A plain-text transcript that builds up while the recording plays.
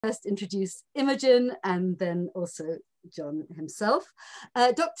first introduce Imogen and then also John himself.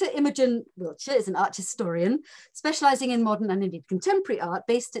 Dr. Imogen Wiltshire is an art historian specializing in modern and indeed contemporary art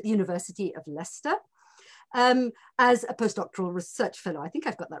based at the University of Leicester. As a postdoctoral research fellow. I think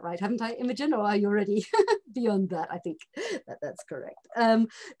I've got that right, haven't I, Imogen? Or are you already beyond that? I think that's correct.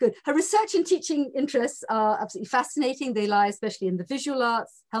 Good. Her research and teaching interests are absolutely fascinating. They lie especially in the visual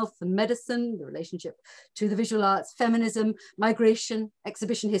arts, health and medicine, the relationship to the visual arts, feminism, migration,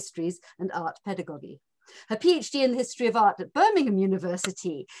 exhibition histories, and art pedagogy. Her PhD in the history of art at Birmingham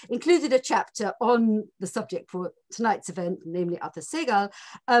University included a chapter on the subject for tonight's event, namely Arthur Segal,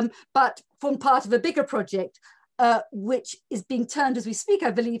 but formed part of a bigger project which is being turned as we speak, I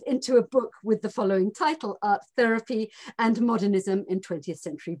believe, into a book with the following title, Art Therapy and Modernism in 20th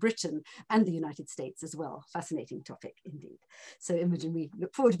Century Britain and the United States as well. Fascinating topic indeed. So Imogen, we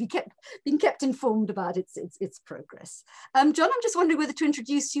look forward to being kept informed about its progress. John, I'm just wondering whether to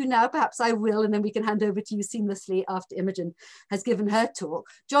introduce you now. Perhaps I will, and then we can hand over to you seamlessly after Imogen has given her talk.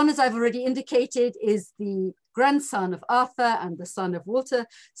 John, as I've already indicated, is the grandson of Arthur and the son of Walter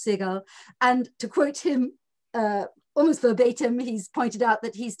Segal. And to quote him, almost verbatim, he's pointed out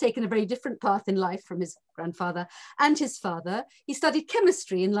that he's taken a very different path in life from his grandfather and his father. He studied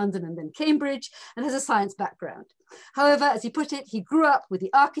chemistry in London and then Cambridge and has a science background. However, as he put it, he grew up with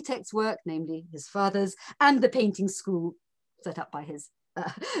the architect's work, namely his father's, and the painting school set up by his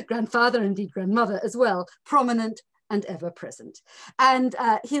grandfather, indeed grandmother as well, prominent and ever present. And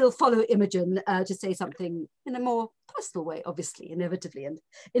he'll follow Imogen to say something in a more personal way, obviously, inevitably, and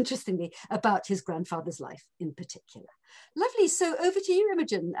interestingly, about his grandfather's life in particular. Lovely, so over to you,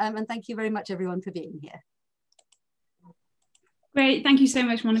 Imogen, and thank you very much, everyone, for being here. Great, thank you so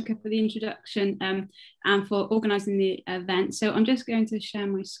much, Monica, for the introduction and for organising the event. So I'm just going to share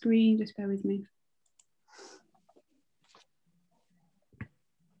my screen, just bear with me.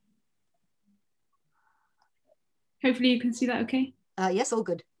 Hopefully you can see that okay? Yes, all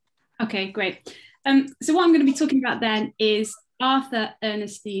good. Okay, great. So what I'm going to be talking about then is Arthur,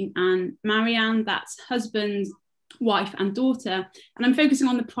 Ernestine and Marianne, that's husband, wife and daughter. And I'm focusing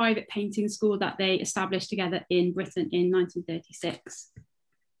on the private painting school that they established together in Britain in 1936.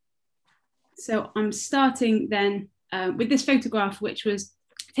 So I'm starting then with this photograph, which was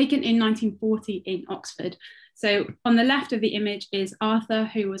taken in 1940 in Oxford. So on the left of the image is Arthur,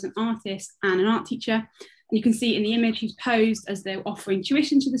 who was an artist and an art teacher. And you can see in the image he's posed as though offering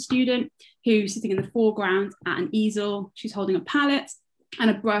tuition to the student who's sitting in the foreground at an easel. She's holding a palette and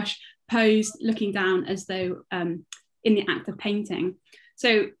a brush, posed looking down as though in the act of painting.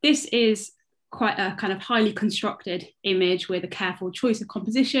 So this is quite a kind of highly constructed image with a careful choice of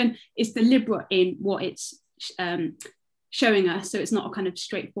composition. It's deliberate in what it's showing us. So it's not a kind of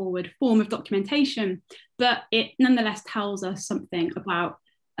straightforward form of documentation, but it nonetheless tells us something about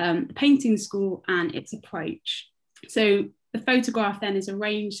the painting school and its approach. So the photograph then is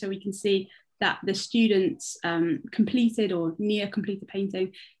arranged so we can see that the students' completed or near completed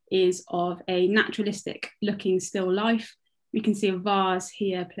painting is of a naturalistic looking still life. We can see a vase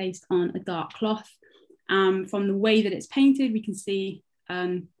here placed on a dark cloth. From the way that it's painted, we can see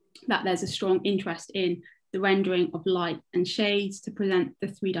that there's a strong interest in the rendering of light and shades to present the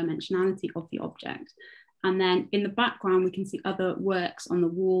three-dimensionality of the object. And then in the background, we can see other works on the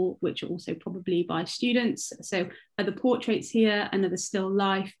wall, which are also probably by students. So other portraits here, another still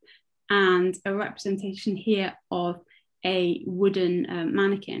life, and a representation here of a wooden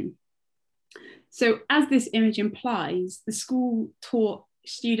mannequin. So as this image implies, the school taught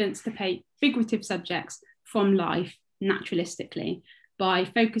students to paint figurative subjects from life naturalistically by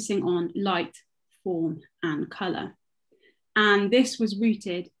focusing on light, form, and colour. And this was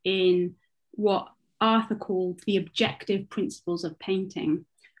rooted in what Arthur called the objective principles of painting,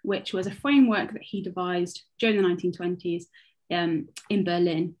 which was a framework that he devised during the 1920s in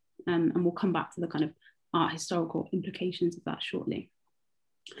Berlin. And we'll come back to the kind of art historical implications of that shortly.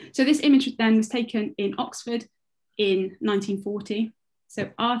 So this image then was taken in Oxford in 1940. So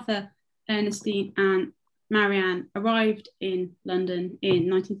Arthur, Ernestine and Marianne arrived in London in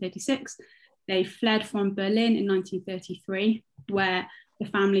 1936. They fled from Berlin in 1933, where the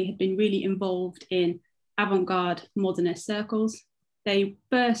family had been really involved in avant-garde modernist circles. They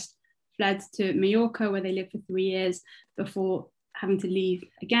first fled to Mallorca, where they lived for 3 years before having to leave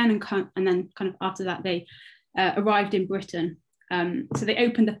again, and then kind of after that they arrived in Britain. So they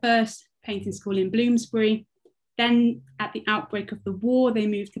opened the first painting school in Bloomsbury. Then at the outbreak of the war, they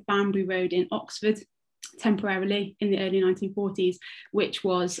moved to Banbury Road in Oxford temporarily in the early 1940s, which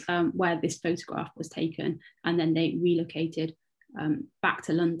was where this photograph was taken, and then they relocated back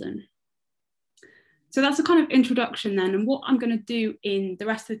to London. So that's a kind of introduction then. And what I'm going to do in the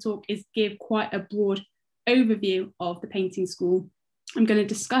rest of the talk is give quite a broad overview of the painting school. I'm going to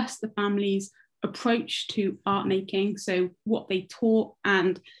discuss the family's approach to art making, so what they taught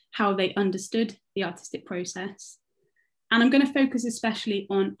and how they understood the artistic process. And I'm going to focus especially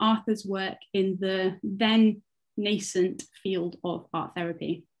on Arthur's work in the then nascent field of art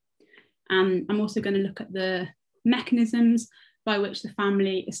therapy. And I'm also going to look at the mechanisms by which the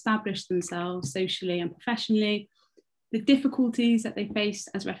family established themselves socially and professionally, the difficulties that they faced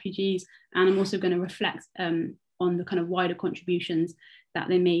as refugees, and I'm also going to reflect on the kind of wider contributions that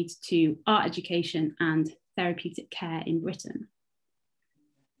they made to art education and therapeutic care in Britain.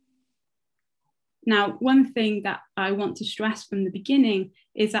 Now, one thing that I want to stress from the beginning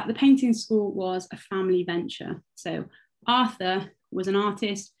is that the painting school was a family venture. So Arthur was an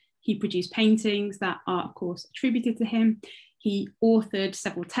artist. He produced paintings that are, of course, attributed to him. He authored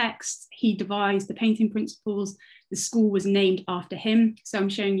several texts. He devised the painting principles. The school was named after him. So I'm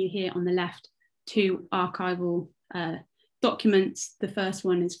showing you here on the left two archival documents. The first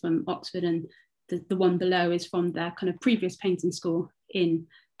one is from Oxford, and the one below is from their kind of previous painting school in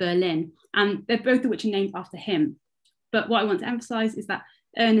Berlin. And they're both of which are named after him. But what I want to emphasize is that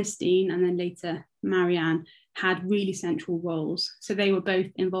Ernestine and then later Marianne had really central roles. So they were both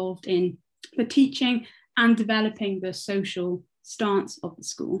involved in the teaching and developing the social stance of the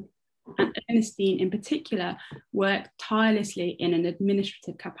school. And Ernestine in particular worked tirelessly in an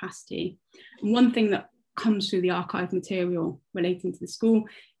administrative capacity. And one thing that comes through the archive material relating to the school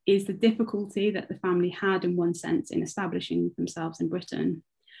is the difficulty that the family had in one sense in establishing themselves in Britain.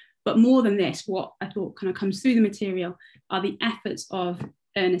 But more than this, what I thought kind of comes through the material are the efforts of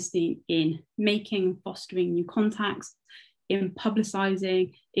Ernestine in making and fostering new contacts, in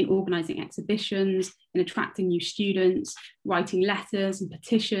publicising, in organising exhibitions, in attracting new students, writing letters and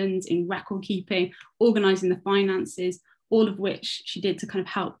petitions, in record keeping, organising the finances, all of which she did to kind of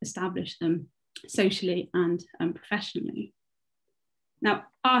help establish them socially and professionally. Now,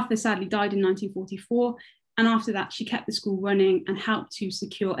 Arthur sadly died in 1944, and after that she kept the school running and helped to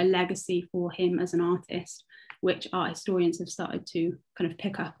secure a legacy for him as an artist, which art historians have started to kind of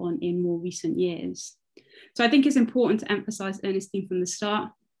pick up on in more recent years. So I think it's important to emphasise Ernestine from the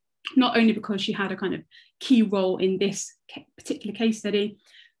start, not only because she had a kind of key role in this particular case study,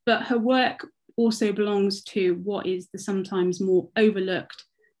 but her work also belongs to what is the sometimes more overlooked,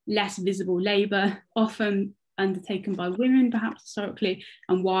 less visible labour, often undertaken by women, perhaps historically,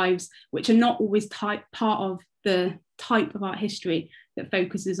 and wives, which are not always part of the type of art history that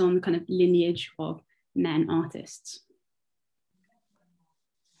focuses on the kind of lineage of men artists.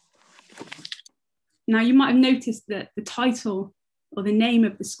 Now, you might have noticed that the title or the name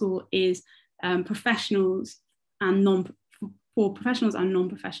of the school is Professionals and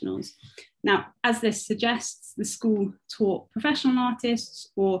Non-Professionals. Now, as this suggests, the school taught professional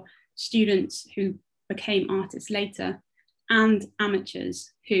artists or students who became artists later, and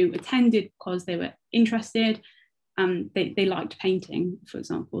amateurs who attended because they were interested. They liked painting, for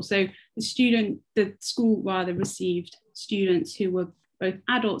example. So the school rather received students who were both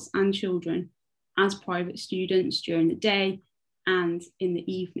adults and children as private students during the day and in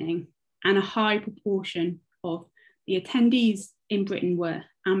the evening. And a high proportion of the attendees in Britain were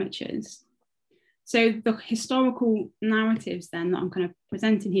amateurs. So the historical narratives then that I'm kind of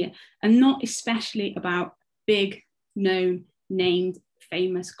presenting here are not especially about big, known, named,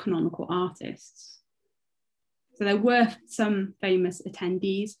 famous canonical artists. So there were some famous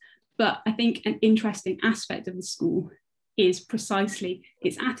attendees, but I think an interesting aspect of the school is precisely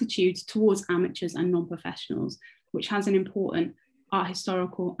its attitude towards amateurs and non-professionals, which has an important art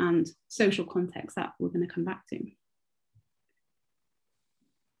historical and social context that we're going to come back to.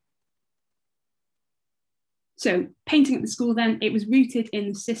 So painting at the school then, it was rooted in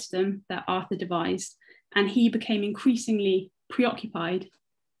the system that Arthur devised, and he became increasingly preoccupied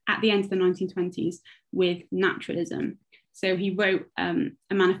at the end of the 1920s with naturalism. So he wrote a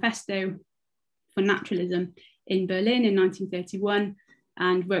manifesto for naturalism in Berlin in 1931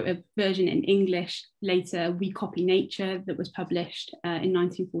 and wrote a version in English later, We Copy Nature, that was published in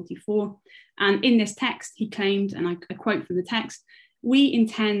 1944. And in this text, he claimed, and I quote from the text, "We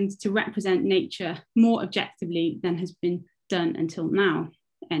intend to represent nature more objectively than has been done until now,"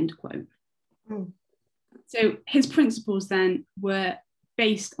 end quote. Mm. So his principles then were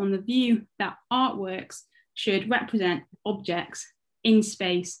based on the view that artworks should represent objects in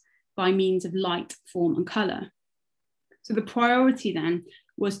space by means of light, form, and colour. So the priority then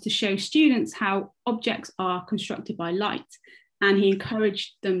was to show students how objects are constructed by light, and he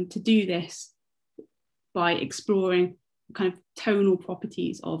encouraged them to do this by exploring kind of tonal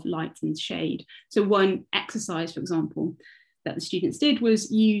properties of light and shade. So one exercise, for example, that the students did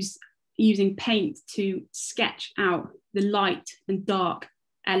was using paint to sketch out the light and dark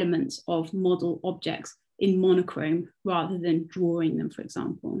elements of model objects in monochrome rather than drawing them, for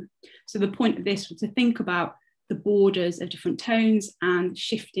example. So the point of this was to think about the borders of different tones and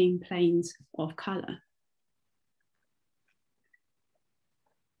shifting planes of colour.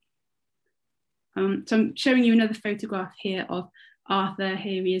 So I'm showing you another photograph here of Arthur.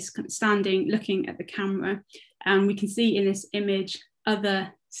 Here he is kind of standing, looking at the camera. And we can see in this image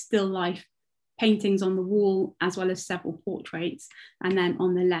other still life paintings on the wall, as well as several portraits. And then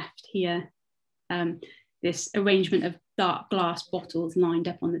on the left here, this arrangement of dark glass bottles lined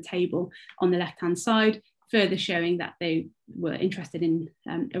up on the table on the left-hand side, further showing that they were interested in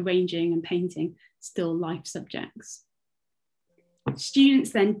arranging and painting still life subjects.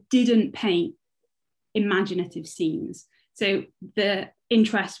 Students then didn't paint imaginative scenes. So the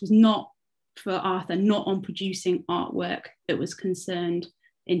interest was not, for Arthur, not on producing artwork that was concerned,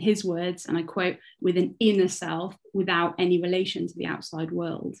 in his words, and I quote, with an inner self without any relation to the outside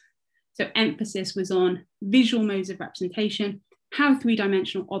world. So emphasis was on visual modes of representation, how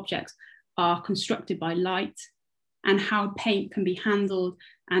three-dimensional objects are constructed by light, and how paint can be handled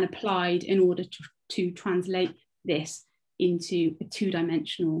and applied in order to translate this into a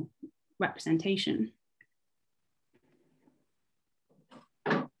two-dimensional representation.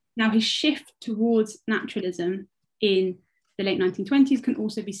 Now, his shift towards naturalism in the late 1920s can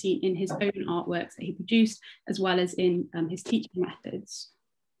also be seen in his own artworks that he produced, as well as in his teaching methods.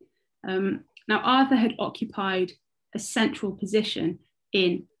 Now, Arthur had occupied a central position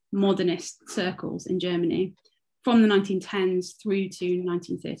in modernist circles in Germany from the 1910s through to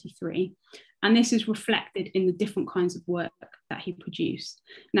 1933. And this is reflected in the different kinds of work that he produced.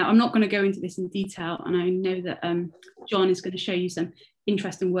 Now, I'm not going to go into this in detail, and I know that John is going to show you some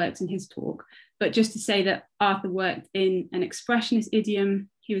interesting works in his talk, but just to say that Arthur worked in an expressionist idiom.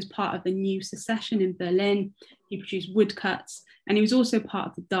 He was part of the New Secession in Berlin. He produced woodcuts, and he was also part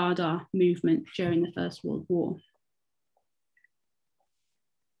of the Dada movement during the First World War.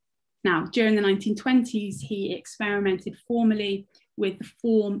 Now, during the 1920s, he experimented formally with the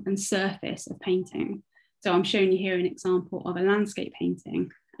form and surface of painting. So I'm showing you here an example of a landscape painting.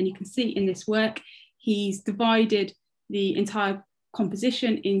 And you can see in this work, he's divided the entire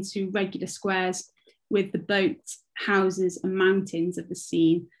composition into regular squares with the boats, houses, and mountains of the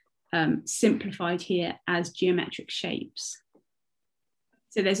scene simplified here as geometric shapes.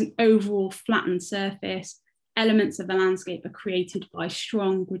 So there's an overall flattened surface. Elements of the landscape are created by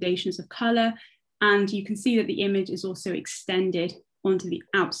strong gradations of colour, and you can see that the image is also extended onto the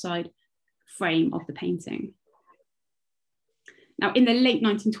outside frame of the painting. Now, in the late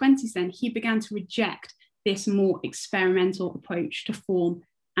 1920s then, he began to reject this more experimental approach to form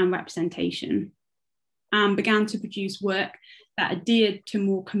and representation, and began to produce work that adhered to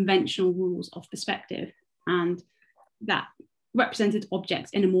more conventional rules of perspective and that represented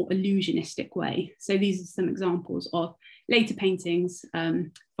objects in a more illusionistic way. So these are some examples of later paintings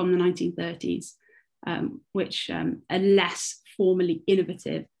from the 1930s, which are less formally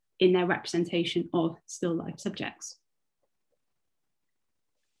innovative in their representation of still life subjects.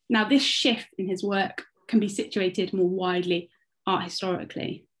 Now, this shift in his work can be situated more widely art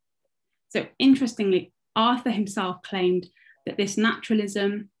historically. So interestingly, Arthur himself claimed that this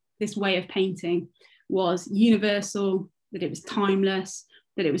naturalism, this way of painting, was universal, that it was timeless,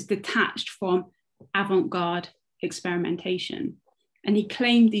 that it was detached from avant-garde experimentation. And he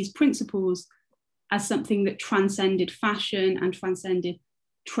claimed these principles as something that transcended fashion and transcended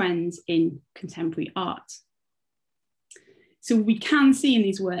trends in contemporary art. So we can see in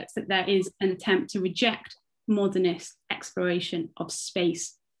these works that there is an attempt to reject modernist exploration of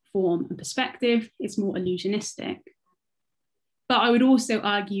space, form, and perspective. It's more illusionistic. But I would also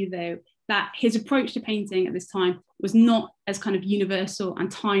argue, though, that his approach to painting at this time was not as kind of universal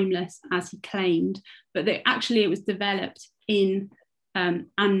and timeless as he claimed, but that actually it was developed in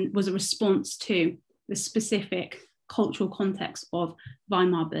and was a response to the specific cultural context of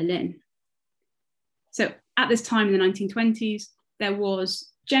Weimar Berlin. So at this time in the 1920s, there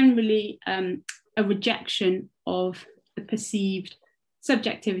was generally a rejection of the perceived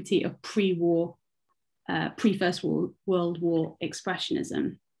subjectivity of pre-war, pre-First World War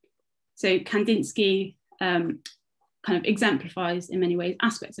expressionism. So Kandinsky kind of exemplifies in many ways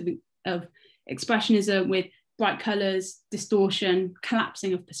aspects of expressionism with bright colours, distortion,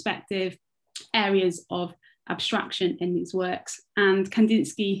 collapsing of perspective, areas of abstraction in these works. And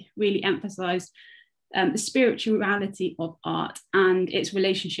Kandinsky really emphasised the spirituality of art and its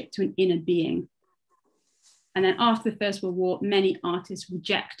relationship to an inner being. And then after the First World War, many artists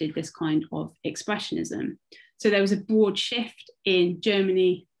rejected this kind of expressionism. So there was a broad shift in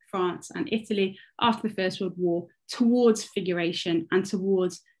Germany, France, and Italy after the First World War towards figuration and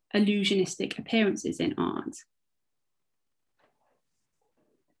towards illusionistic appearances in art.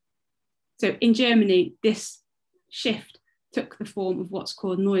 So in Germany, this shift took the form of what's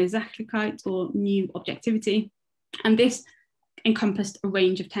called Neue Sachlichkeit, or new objectivity. And this encompassed a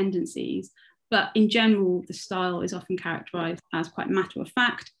range of tendencies. But in general, the style is often characterized as quite matter of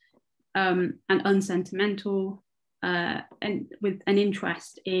fact and unsentimental, and with an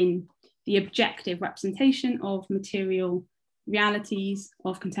interest in the objective representation of material realities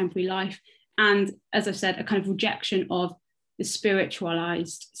of contemporary life. And as I've said, a kind of rejection of the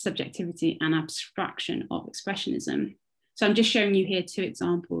spiritualized subjectivity and abstraction of expressionism. So I'm just showing you here two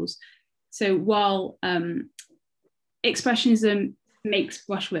examples. So while expressionism makes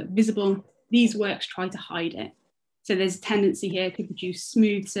brushwork visible, these works try to hide it. So there's a tendency here to produce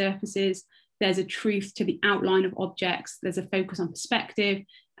smooth surfaces. There's a truth to the outline of objects. There's a focus on perspective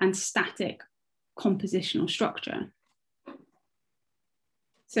and static compositional structure.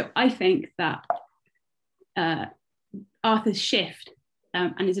 So I think that Arthur's shift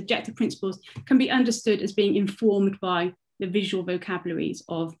and his objective principles can be understood as being informed by the visual vocabularies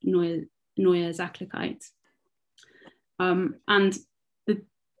of Neue Sachlichkeit. And the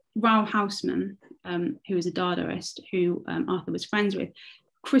Rao Houseman, who was a Dadaist who Arthur was friends with,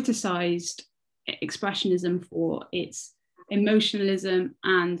 criticized expressionism for its emotionalism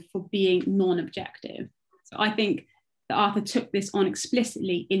and for being non-objective. So I think that Arthur took this on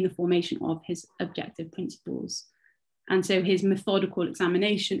explicitly in the formation of his objective principles. And so his methodical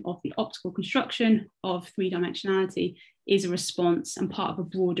examination of the optical construction of three-dimensionality is a response and part of a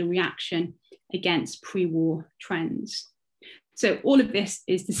broader reaction against pre-war trends. So all of this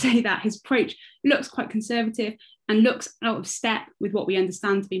is to say that his approach looks quite conservative and looks out of step with what we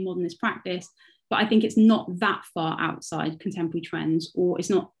understand to be modernist practice, but I think it's not that far outside contemporary trends, or it's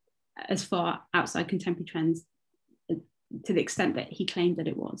not as far outside contemporary trends to the extent that he claimed that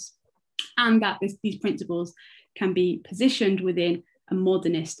it was. And that these principles can be positioned within a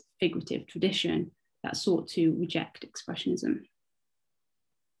modernist figurative tradition that sought to reject expressionism.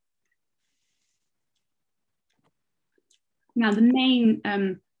 Now, the main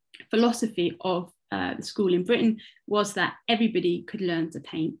philosophy of the school in Britain was that everybody could learn to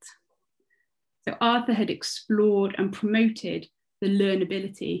paint. So Arthur had explored and promoted the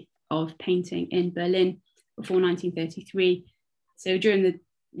learnability of painting in Berlin before 1933. So during the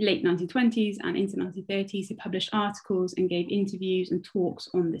late 1920s and into 1930s, he published articles and gave interviews and talks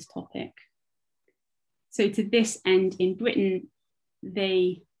on this topic. So to this end, in Britain,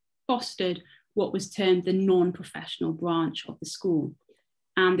 they fostered what was termed the non-professional branch of the school.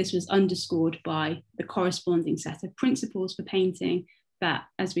 And this was underscored by the corresponding set of principles for painting that,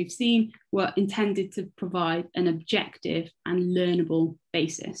 as we've seen, were intended to provide an objective and learnable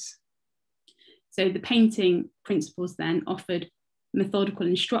basis. So the painting principles then offered methodical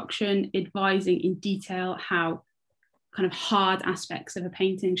instruction, advising in detail how kind of hard aspects of a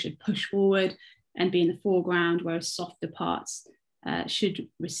painting should push forward and be in the foreground, whereas softer parts should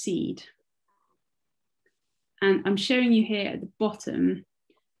recede. And I'm showing you here at the bottom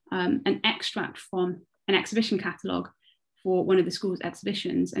an extract from an exhibition catalogue for one of the school's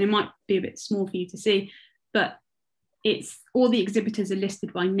exhibitions. And it might be a bit small for you to see, but it's all the exhibitors are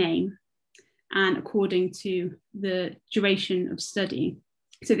listed by name and according to the duration of study.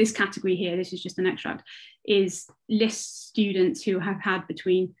 So this category here, this is just an extract, lists students who have had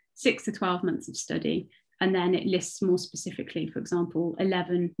between 6 to 12 months of study. And then it lists more specifically, for example,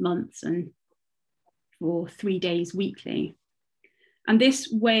 11 months and for 3 days weekly. And this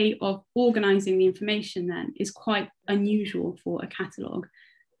way of organising the information then is quite unusual for a catalogue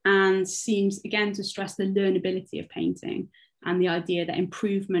and seems again to stress the learnability of painting and the idea that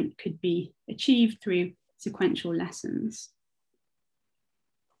improvement could be achieved through sequential lessons.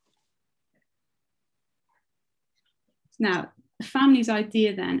 Now, the family's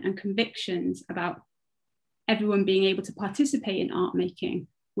idea then and convictions about everyone being able to participate in art making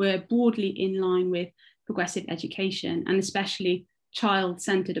were broadly in line with progressive education and especially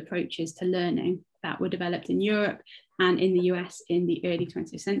child-centered approaches to learning that were developed in Europe and in the US in the early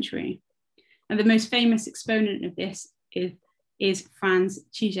 20th century. And the most famous exponent of this is Franz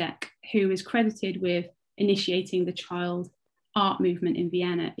Zizek, who is credited with initiating the child art movement in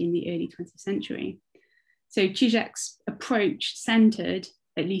Vienna in the early 20th century. So Zizek's approach centered,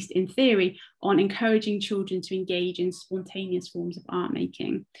 at least in theory, on encouraging children to engage in spontaneous forms of art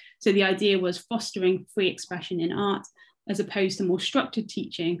making. So the idea was fostering free expression in art, as opposed to more structured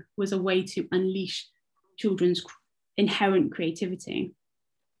teaching, was a way to unleash children's inherent creativity.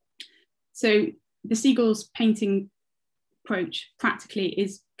 So the Segals painting approach practically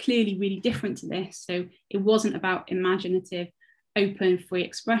is clearly really different to this. So it wasn't about imaginative, open, free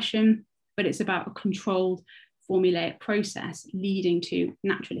expression, but it's about a controlled, formulaic process leading to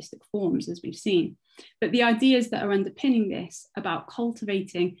naturalistic forms, as we've seen. But the ideas that are underpinning this about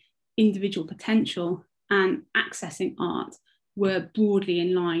cultivating individual potential and accessing art were broadly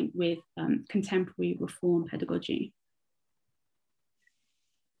in line with contemporary reform pedagogy.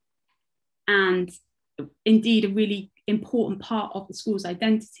 And indeed, a really important part of the school's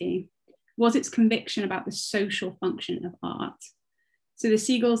identity was its conviction about the social function of art. So the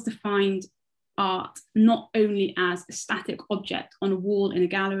Segals defined art not only as a static object on a wall in a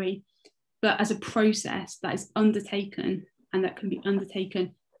gallery, but as a process that is undertaken and that can be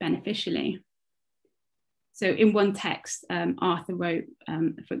undertaken beneficially. So in one text, Arthur wrote,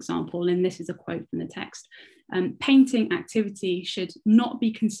 for example, and this is a quote from the text, painting activity should not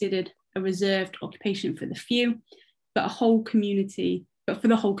be considered a reserved occupation for the few, but for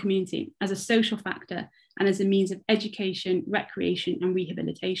the whole community as a social factor and as a means of education, recreation, and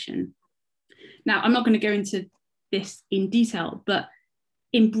rehabilitation. Now, I'm not going to go into this in detail, but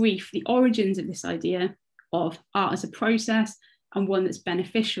in brief, the origins of this idea of art as a process and one that's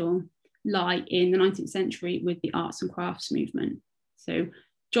beneficial lie in the 19th century with the arts and crafts movement. So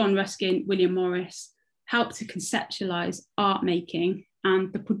John Ruskin, William Morris helped to conceptualize art making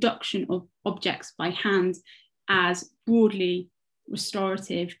and the production of objects by hand as broadly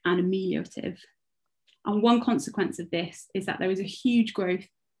restorative and ameliorative. And one consequence of this is that there was a huge growth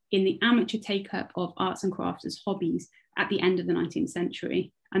in the amateur take-up of arts and crafts as hobbies at the end of the 19th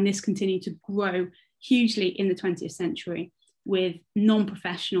century. And this continued to grow hugely in the 20th century, with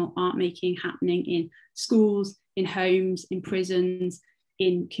non-professional art making happening in schools, in homes, in prisons,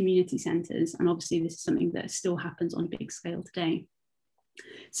 in community centres. And obviously this is something that still happens on a big scale today.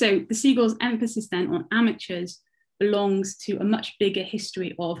 So the Segals' emphasis then on amateurs belongs to a much bigger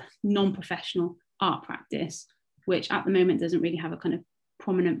history of non-professional art practice, which at the moment doesn't really have a kind of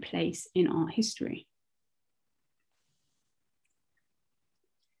prominent place in art history.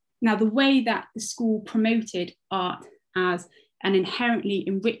 Now, the way that the school promoted art as an inherently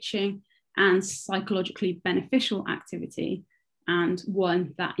enriching and psychologically beneficial activity, and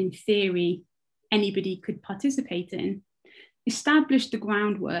one that in theory anybody could participate in, established the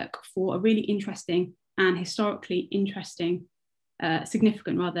groundwork for a really interesting and historically interesting,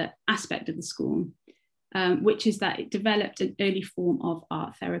 significant rather, aspect of the school, which is that it developed an early form of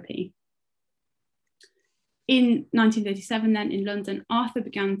art therapy. In 1937 then in London, Arthur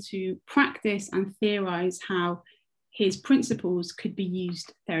began to practice and theorise how his principles could be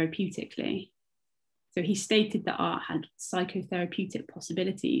used therapeutically. So he stated that art had psychotherapeutic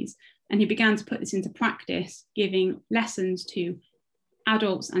possibilities, and he began to put this into practice, giving lessons to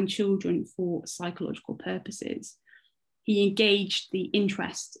adults and children for psychological purposes. He engaged the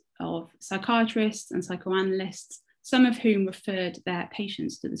interest of psychiatrists and psychoanalysts, some of whom referred their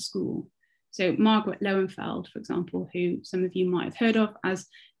patients to the school. So Margaret Lowenfeld, for example, who some of you might have heard of as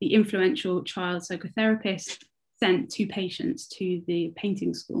the influential child psychotherapist, sent 2 patients to the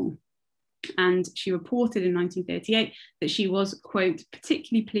painting school. And she reported in 1938 that she was, quote,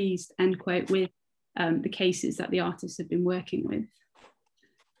 particularly pleased, end quote, with the cases that the artists had been working with.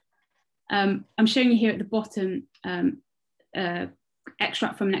 I'm showing you here at the bottom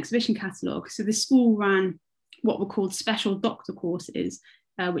extract from an exhibition catalogue. So the school ran what were called special doctor courses,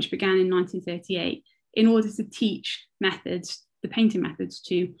 which began in 1938, in order to teach methods, the painting methods,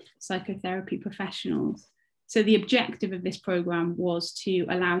 to psychotherapy professionals. So the objective of this programme was to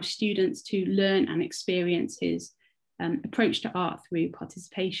allow students to learn and experience his approach to art through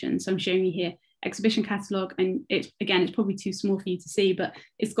participation. So I'm showing you here exhibition catalogue, and it's probably too small for you to see, but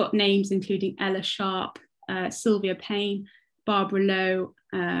it's got names including Ella Sharp, Sylvia Payne, Barbara Lowe,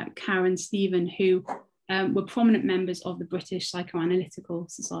 Karen Stephen, who were prominent members of the British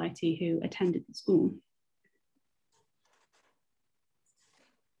Psychoanalytical Society who attended the school.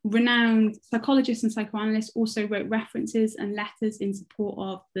 Renowned psychologists and psychoanalysts also wrote references and letters in support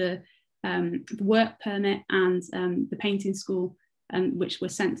of the work permit and the painting school, which were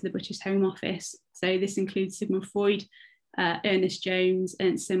sent to the British Home Office. So this includes Sigmund Freud, Ernest Jones,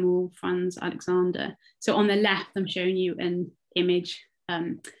 Ernst Simmel, Franz Alexander. So on the left, I'm showing you an image,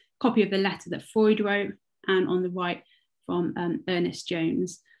 copy of the letter that Freud wrote, and on the right from Ernest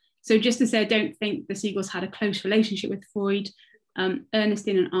Jones. So just to say, I don't think the Segals had a close relationship with Freud.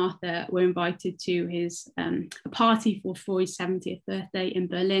 Ernestine and Arthur were invited to his a party for Freud's 70th birthday in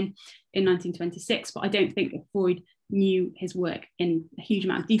Berlin in 1926, but I don't think that Freud knew his work in a huge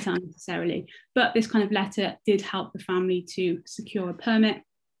amount of detail necessarily, but this kind of letter did help the family to secure a permit,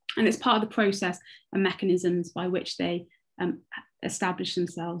 and it's part of the process and mechanisms by which they establish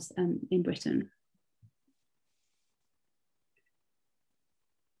themselves in Britain.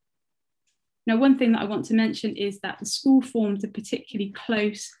 Now, one thing that I want to mention is that the school formed a particularly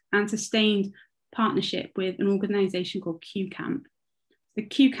close and sustained partnership with an organisation called Q Camp. The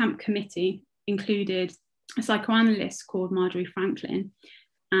Q Camp committee included a psychoanalyst called Marjorie Franklin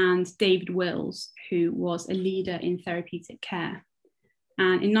and David Wills, who was a leader in therapeutic care.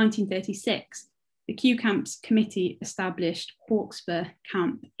 And in 1936, the Q Camp's committee established Hawkesbury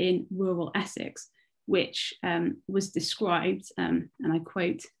Camp in rural Essex, which was described, and I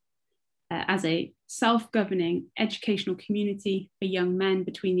quote, as a self-governing educational community for young men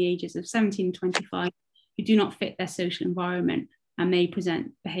between the ages of 17 and 25 who do not fit their social environment and may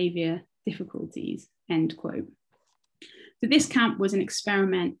present behaviour difficulties, end quote. So this camp was an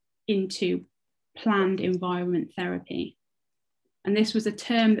experiment into planned environment therapy. And this was a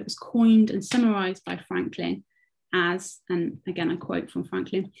term that was coined and summarised by Franklin as, and again I quote from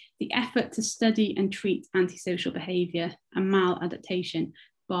Franklin, the effort to study and treat antisocial behaviour and maladaptation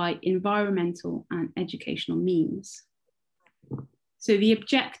by environmental and educational means. So the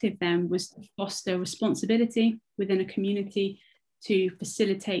objective then was to foster responsibility within a community, to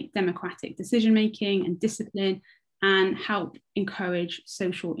facilitate democratic decision-making and discipline, and help encourage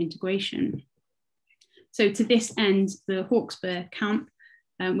social integration. So to this end, the Hawkesbury camp,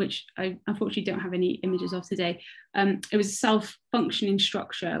 which I unfortunately don't have any images of today, it was a self-functioning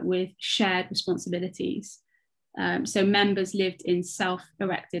structure with shared responsibilities. So members lived in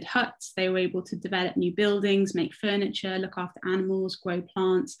self-erected huts. They were able to develop new buildings, make furniture, look after animals, grow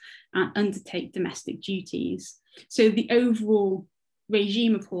plants, and undertake domestic duties. So the overall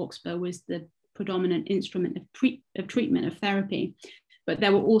regime of Hawkesbury was the predominant instrument of treatment, of therapy, but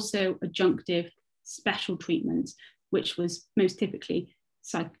there were also adjunctive special treatments, which was most typically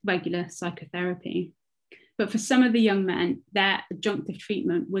regular psychotherapy. But for some of the young men, their adjunctive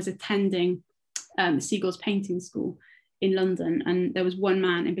treatment was attending Segal's painting school in London, and there was one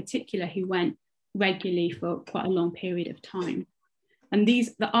man in particular who went regularly for quite a long period of time. And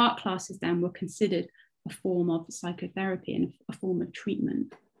the art classes then were considered a form of psychotherapy and a form of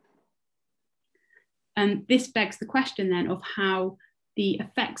treatment. And this begs the question then of how the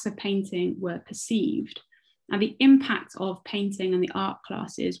effects of painting were perceived. And the impact of painting and the art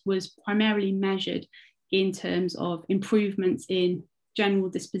classes was primarily measured in terms of improvements in general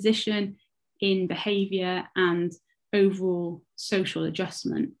disposition, in behaviour, and overall social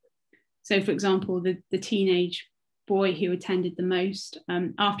adjustment. So for example, the teenage boy who attended the most,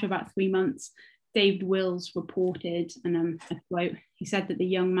 after about 3 months, David Wills reported, and I quote, he said that the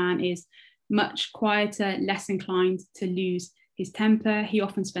young man is much quieter, less inclined to lose his temper. He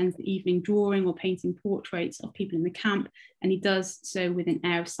often spends the evening drawing or painting portraits of people in the camp, and he does so with an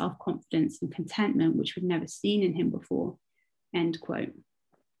air of self-confidence and contentment, which we'd never seen in him before, end quote.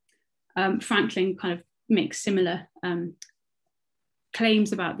 Franklin kind of makes similar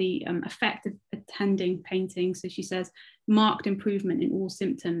claims about the effect of attending painting. So she says, marked improvement in all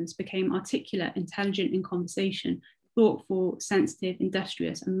symptoms, became articulate, intelligent in conversation, thoughtful, sensitive,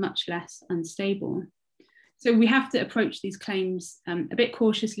 industrious, and much less unstable. So we have to approach these claims a bit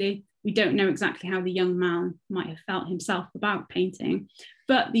cautiously. We don't know exactly how the young man might have felt himself about painting,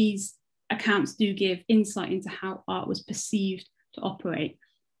 but these accounts do give insight into how art was perceived to operate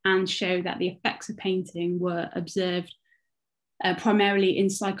and show that the effects of painting were observed primarily in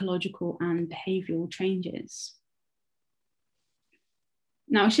psychological and behavioural changes.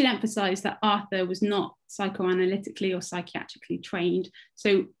 Now, I should emphasise that Arthur was not psychoanalytically or psychiatrically trained.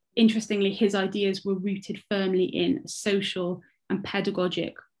 So interestingly, his ideas were rooted firmly in a social and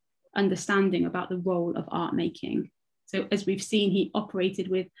pedagogic understanding about the role of art making. So as we've seen, he operated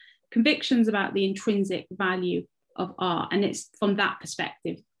with convictions about the intrinsic value of art. And it's from that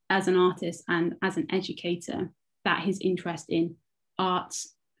perspective, as an artist and as an educator, that his interest in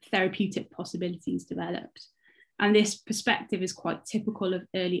art's therapeutic possibilities developed. And this perspective is quite typical of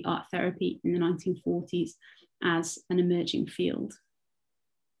early art therapy in the 1940s as an emerging field.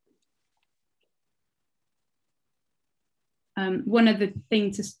 One other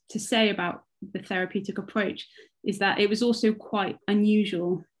thing to say about the therapeutic approach is that it was also quite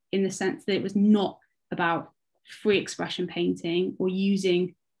unusual in the sense that it was not about free expression painting or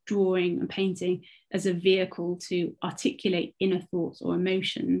using drawing and painting as a vehicle to articulate inner thoughts or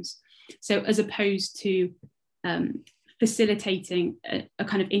emotions. So as opposed to facilitating a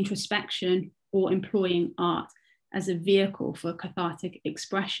kind of introspection or employing art as a vehicle for cathartic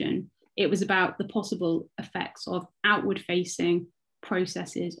expression, it was about the possible effects of outward-facing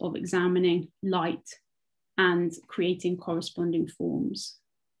processes of examining light and creating corresponding forms.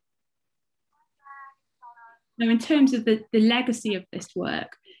 Now, in terms of the legacy of this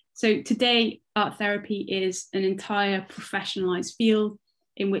work, so today art therapy is an entire professionalized field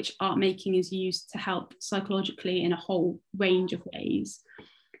in which art making is used to help psychologically in a whole range of ways.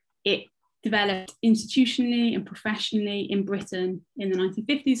 It developed institutionally and professionally in Britain in the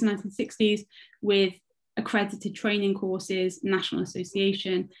 1950s and 1960s with accredited training courses, national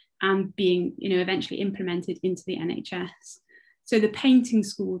association, and being eventually implemented into the NHS. So the painting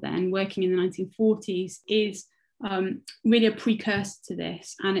school then, working in the 1940s, is really a precursor to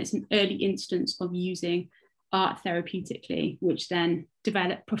this, and it's an early instance of using art therapeutically, which then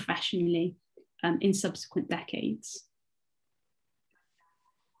developed professionally in subsequent decades.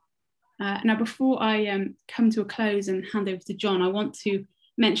 Now, before I come to a close and hand over to John, I want to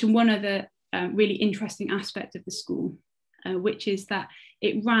mention one other really interesting aspect of the school, which is that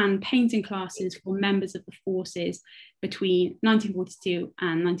it ran painting classes for members of the forces between 1942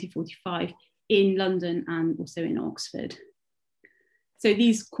 and 1945 in London and also in Oxford. So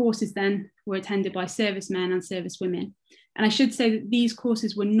these courses then were attended by servicemen and servicewomen. And I should say that these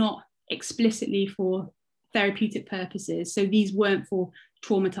courses were not explicitly for therapeutic purposes. So these weren't for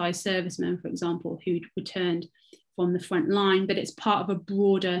traumatized servicemen, for example, who'd returned from the front line, but it's part of a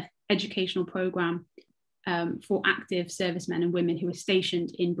broader educational programme for active servicemen and women who were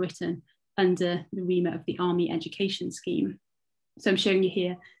stationed in Britain under the remit of the Army Education Scheme. So I'm showing you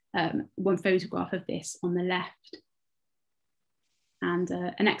here one photograph of this on the left, and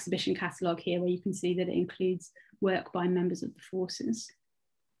an exhibition catalogue here where you can see that it includes work by members of the forces.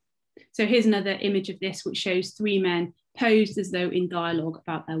 So here's another image of this, which shows three men posed as though in dialogue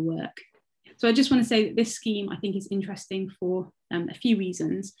about their work. So I just want to say that this scheme I think is interesting for a few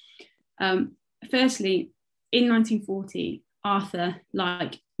reasons. Firstly, in 1940, Arthur,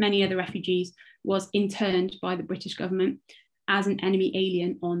 like many other refugees, was interned by the British government as an enemy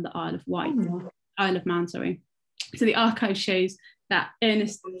alien on the Isle of Man, sorry. So the archive shows that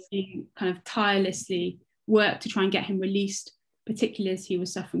Ernestine kind of tirelessly worked to try and get him released, particularly as he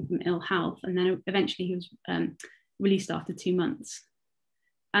was suffering from ill health, and then eventually he was released after 2 months.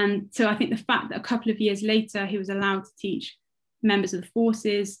 And so I think the fact that a couple of years later he was allowed to teach members of the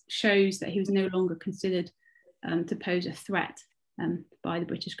forces shows that he was no longer considered to pose a threat by the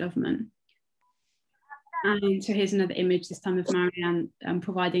British government. And so here's another image, this time of Marianne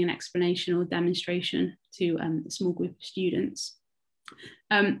providing an explanation or demonstration to a small group of students.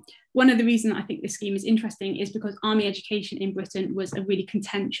 One of the reasons I think this scheme is interesting is because army education in Britain was a really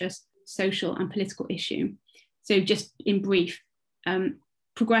contentious social and political issue. So just in brief,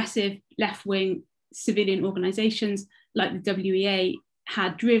 progressive left-wing civilian organisations like the WEA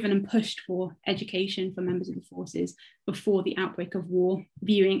had driven and pushed for education for members of the forces before the outbreak of war,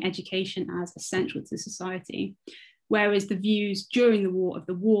 viewing education as essential to society. Whereas the views during the war of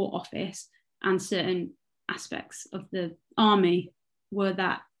the War Office and certain aspects of the army were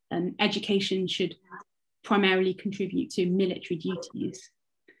that education should primarily contribute to military duties.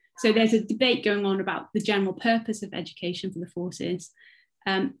 So there's a debate going on about the general purpose of education for the forces.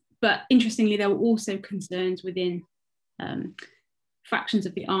 But interestingly, there were also concerns within fractions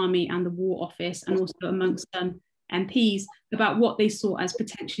of the army and the War Office, and also amongst some MPs, about what they saw as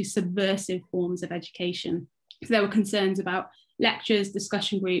potentially subversive forms of education. So there were concerns about lectures,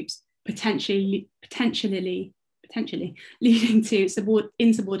 discussion groups, potentially leading to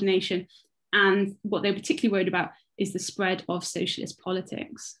insubordination. And what they were particularly worried about is the spread of socialist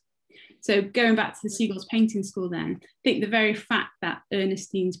politics. So going back to the Segals painting school then, I think the very fact that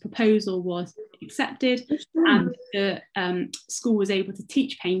Ernestine's proposal was accepted and the school was able to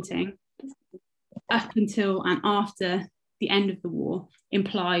teach painting up until and after the end of the war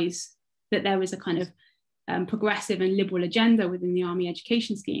implies that there was a kind of progressive and liberal agenda within the army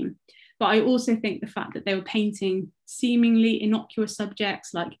education scheme. But I also think the fact that they were painting seemingly innocuous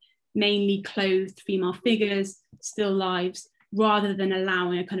subjects like mainly clothed female figures, still lives, rather than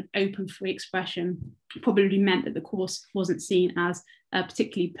allowing a kind of open free expression, probably meant that the course wasn't seen as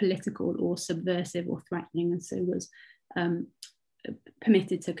particularly political or subversive or threatening, and so was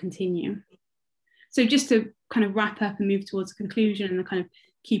permitted to continue. So just to kind of wrap up and move towards a conclusion and the kind of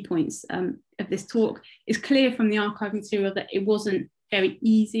key points of this talk, it's clear from the archive material that it wasn't very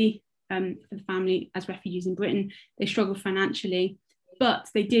easy for the family as refugees in Britain. They struggled financially, but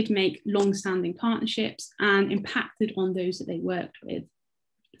they did make long-standing partnerships and impacted on those that they worked with.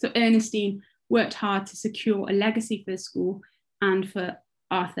 So Ernestine worked hard to secure a legacy for the school and for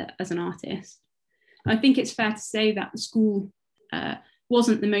Arthur as an artist. I think it's fair to say that the school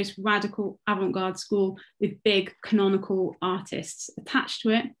wasn't the most radical avant-garde school with big canonical artists attached to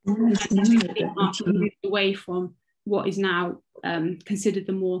it. Arthur moved away from what is now considered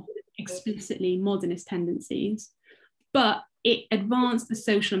the more explicitly modernist tendencies, but it advanced the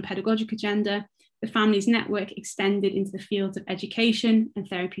social and pedagogic agenda. The family's network extended into the fields of education and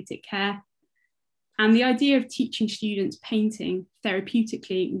therapeutic care. And the idea of teaching students painting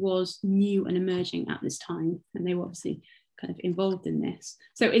therapeutically was new and emerging at this time. And they were obviously kind of involved in this.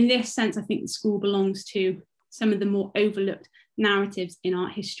 So in this sense, I think the school belongs to some of the more overlooked narratives in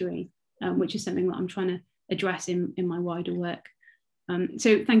art history, which is something that I'm trying to address in my wider work.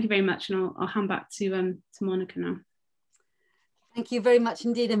 So thank you very much. And I'll hand back to Monica now. Thank you very much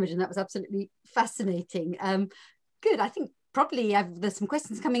indeed, Imogen. That was absolutely fascinating. Good. I think probably there's some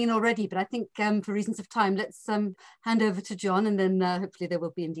questions coming in already, but I think for reasons of time, let's hand over to John, and then hopefully there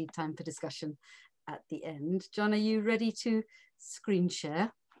will be indeed time for discussion at the end. John, are you ready to screen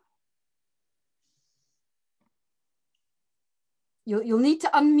share? You'll need to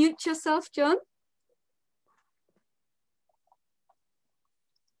unmute yourself, John.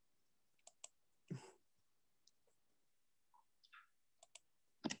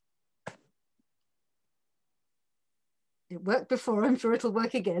 It worked before, I'm sure it'll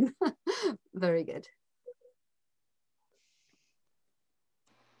work again. Very good.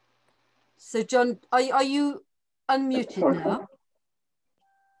 So John, are you unmuted now?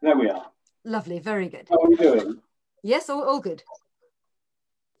 There we are. Lovely, very good. How are we doing? Yes, all good.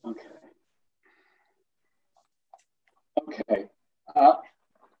 Okay. Okay.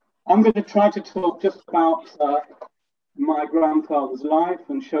 I'm going to try to talk just about my grandfather's life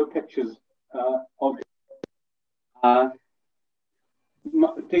and show pictures of him.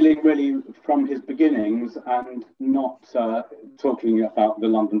 Dealing really from his beginnings and not talking about the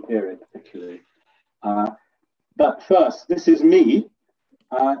London period particularly. But first, this is me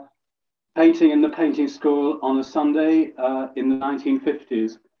painting in the painting school on a Sunday in the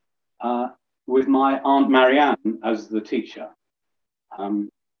 1950s with my Aunt Marianne as the teacher.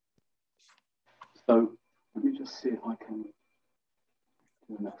 So let me just see if I can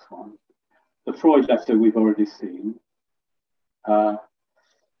do the next one. The Freud letter we've already seen.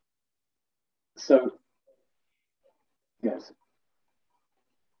 So, yes,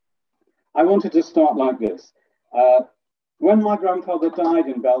 I wanted to start like this. When my grandfather died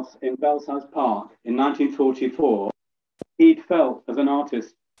in Belsize Park in 1944, he'd felt as an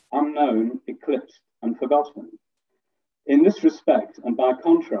artist unknown, eclipsed and forgotten. In this respect, and by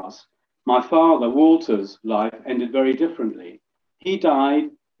contrast, my father, Walter's life ended very differently. He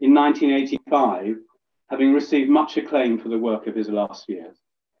died in 1985, having received much acclaim for the work of his last years.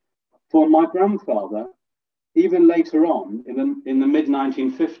 For my grandfather, even later on, in the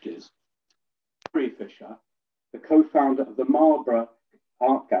mid-1950s, Harry Fisher, the co-founder of the Marlborough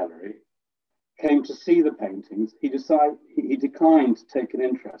Art Gallery, came to see the paintings. He declined to take an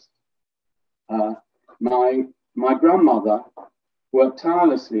interest. My grandmother worked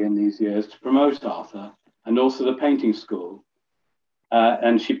tirelessly in these years to promote Arthur and also the painting school.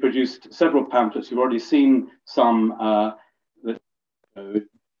 And she produced several pamphlets. You've already seen some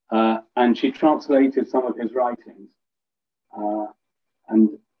and she translated some of his writings.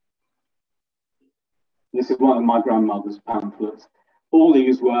 And this is one of my grandmother's pamphlets. All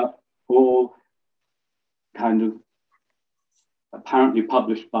these were all kind of apparently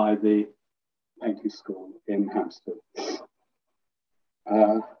published by the painting school in Hampstead.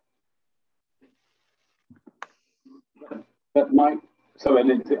 So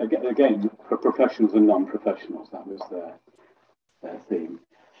again, for professionals and non-professionals, that was their theme.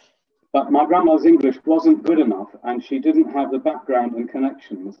 But my grandma's English wasn't good enough, and she didn't have the background and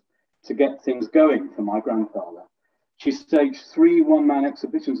connections to get things going for my grandfather. She staged 3 one-man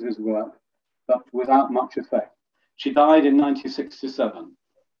exhibitions of his work, but without much effect. She died in 1967.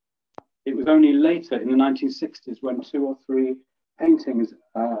 It was only later in the 1960s when 2 or 3 paintings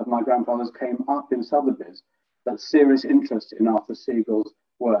of my grandfather's came up in Sotheby's that serious interest in Arthur Segal's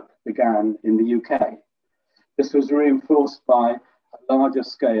work began in the UK. This was reinforced by a larger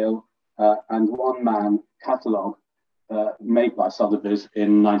scale and one-man catalogue made by Sotheby's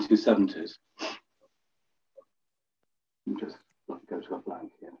in 1970s. Just go to a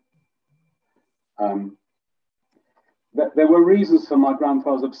blank here. There were reasons for my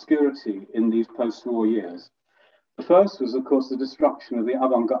grandfather's obscurity in these post-war years. The first was, of course, the destruction of the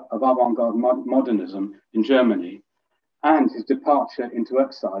avant-garde modernism in Germany and his departure into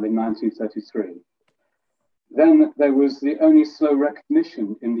exile in 1933. Then there was the only slow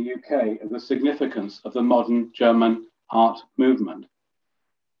recognition in the UK of the significance of the modern German art movement.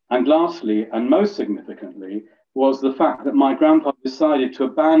 And lastly, and most significantly, was the fact that my grandpa decided to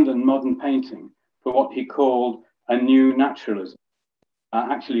abandon modern painting for what he called a new naturalism,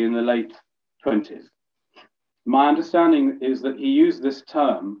 actually in the late 20s. My understanding is that he used this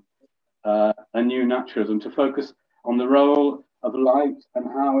term, a new naturalism, to focus on the role of light and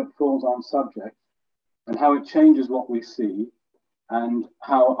how it falls on subjects and how it changes what we see and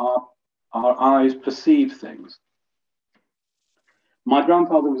how our eyes perceive things. My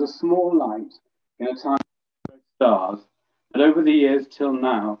grandfather was a small light in a time of stars, but over the years till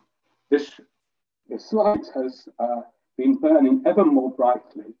now, this light has been burning ever more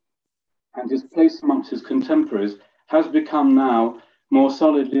brightly, and his place amongst his contemporaries has become now more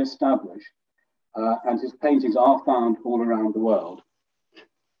solidly established, and his paintings are found all around the world.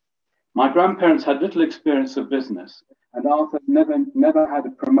 My grandparents had little experience of business, and Arthur never had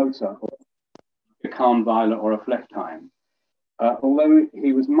a promoter, or a Kahnweiler or a Flechtheim, although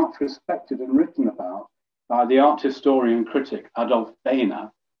he was much respected and written about by the art historian and critic Adolf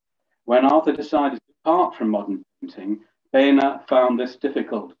Behner. When Arthur decided to depart from modern painting, Behner found this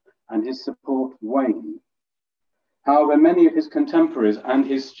difficult and his support waned. However, many of his contemporaries and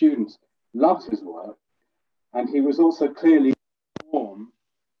his students loved his work, and he was also clearly a warm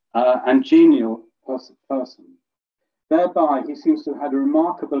and genial person. Thereby, he seems to have had a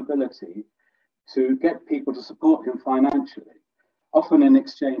remarkable ability to get people to support him financially, often in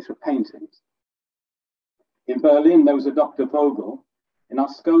exchange for paintings. In Berlin, there was a Dr. Vogel. In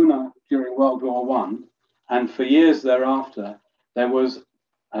Ascona during World War I, and for years thereafter, there was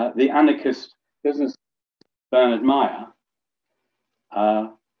the anarchist business Bernard Meyer.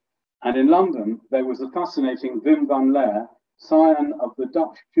 And in London, there was the fascinating Wim van Leer, scion of the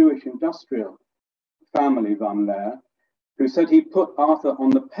Dutch Jewish industrial family Van Leer, who said he put Arthur on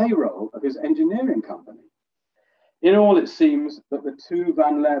the payroll of his engineering company. In all, it seems that the two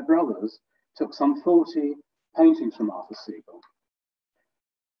Van Leer brothers took some 40 paintings from Arthur Segal.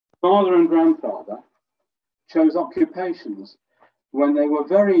 Father and grandfather chose occupations when they were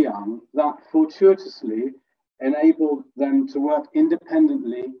very young that fortuitously enabled them to work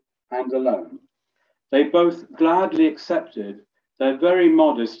independently and alone. They both gladly accepted their very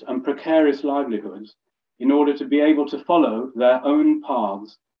modest and precarious livelihoods in order to be able to follow their own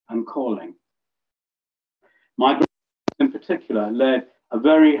paths and calling. My grandfather in particular led a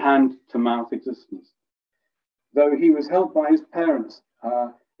very hand-to-mouth existence. Though he was helped by his parents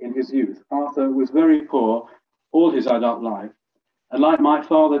in his youth, Arthur was very poor all his adult life, and like my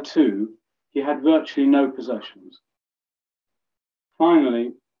father too, he had virtually no possessions.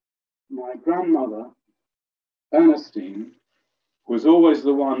 Finally, my grandmother, Ernestine, was always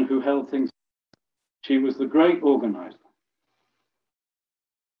the one who held things. She was the great organizer.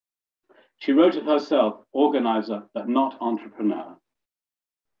 She wrote it herself, organizer, but not entrepreneur.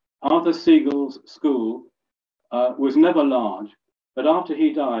 Arthur Segal's school was never large, but after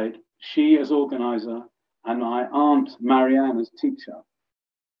he died, she as organizer and my aunt Marianne as teacher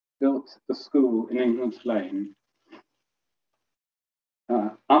built the school in England's Lane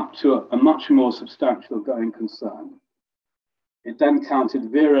up to a much more substantial going concern. It then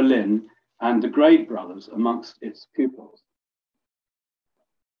counted Vera Lynn and the Grade brothers amongst its pupils.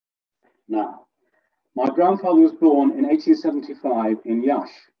 Now, my grandfather was born in 1875 in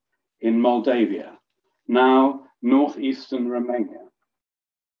Iași, in Moldavia, now northeastern Romania.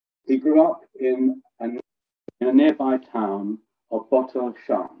 He grew up in a nearby town of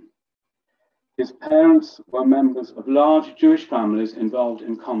Botoșani. His parents were members of large Jewish families involved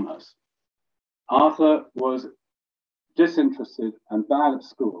in commerce. Arthur was disinterested and bad at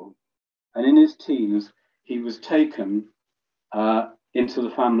school, and in his teens, he was taken into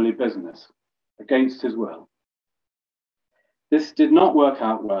the family business against his will. This did not work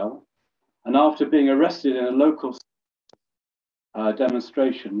out well, and after being arrested in a local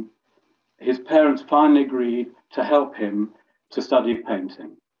demonstration, his parents finally agreed to help him to study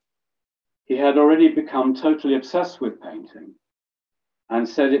painting. He had already become totally obsessed with painting and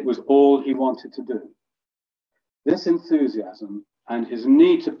said it was all he wanted to do. This enthusiasm and his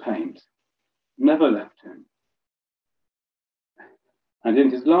need to paint never left him. And in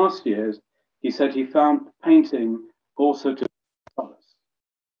his last years, he said he found painting also to solace.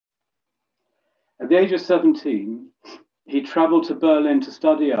 At the age of 17, he traveled to Berlin to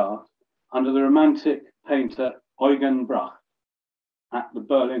study art under the romantic painter Eugen Bracht at the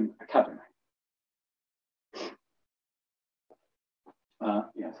Berlin Academy.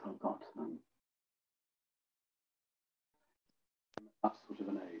 Yes, I've got that sort of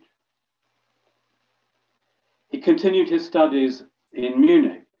an age. He continued his studies in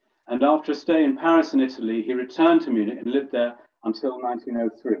Munich, and after a stay in Paris and Italy, he returned to Munich and lived there until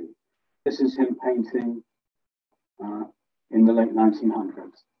 1903. This is him painting in the late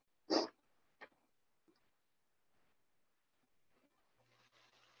 1900s.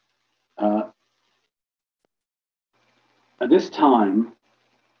 At this time,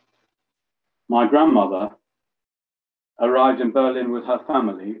 my grandmother arrived in Berlin with her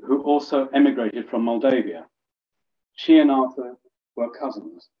family, who also emigrated from Moldavia. She and Arthur were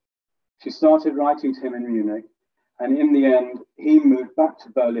cousins. She started writing to him in Munich, and in the end, he moved back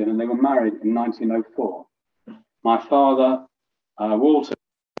to Berlin and they were married in 1904. My father, Walter,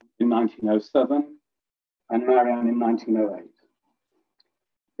 in 1907, and Marianne in 1908.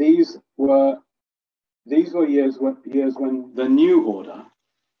 These were years when the new order,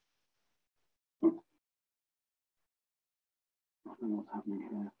 I don't know what's happening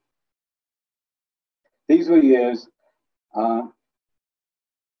here. These were years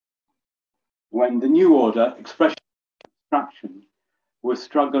when the new order, expression and abstraction, was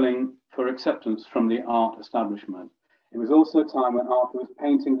struggling for acceptance from the art establishment. It was also a time when Arthur was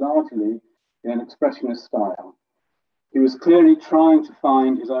painting largely in an expressionist style. He was clearly trying to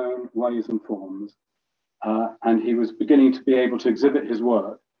find his own ways and forms, and he was beginning to be able to exhibit his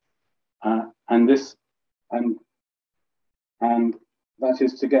work, and that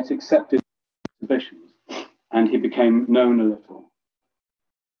is to get accepted in exhibitions, and he became known a little.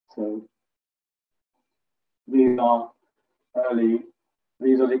 So these are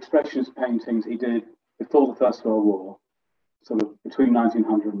the expressionist paintings he did before the First World War, sort of between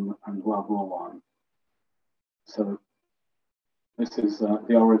 1900 and World War I. So this is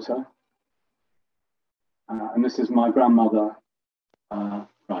the orator, and this is my grandmother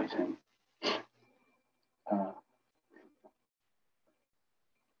writing.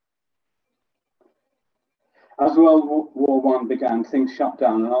 As World War I began, things shut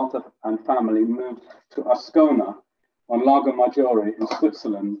down, and Arthur and family moved to Ascona on Lago Maggiore in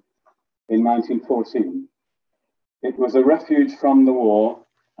Switzerland in 1914. It was a refuge from the war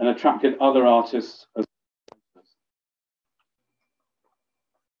and attracted other artists as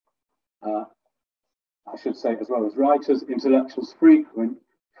I should say, as well as writers, intellectuals, free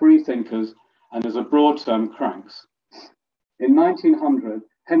thinkers, and as a broad term, cranks. In 1900,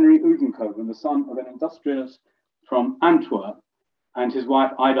 Henry Udenkoven, the son of an industrialist from Antwerp, and his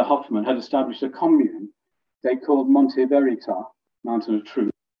wife Ida Hoffmann had established a commune they called Monte Verita, Mountain of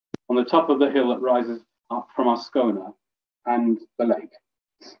Truth, on the top of the hill that rises up from Ascona and the lake.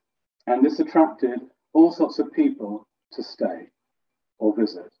 And this attracted all sorts of people to stay or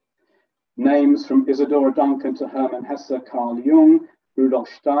visit. Names from Isadora Duncan to Hermann Hesse, Carl Jung, Rudolf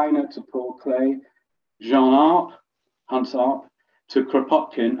Steiner to Paul Klee, Jean Arp, Hans Arp, to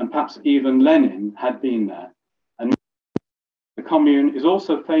Kropotkin, and perhaps even Lenin had been there. And the commune is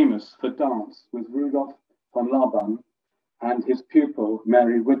also famous for dance with Rudolf von Laban and his pupil,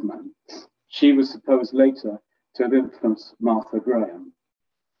 Mary Widman. She was supposed later to have influenced Martha Graham.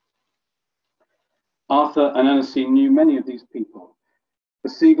 Arthur and Ernestine knew many of these people. The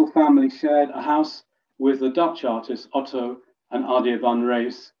Segal family shared a house with the Dutch artists Otto and Ardea van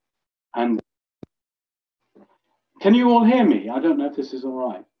Rees. And can you all hear me? I don't know if this is all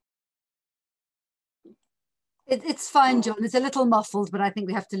right. It's fine, John. It's a little muffled, but I think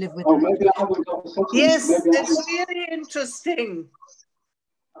we have to live with it. Maybe I haven't got the setting. Yes, it's really interesting.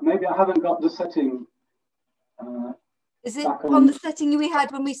 Maybe I haven't got the setting. Is it on the setting we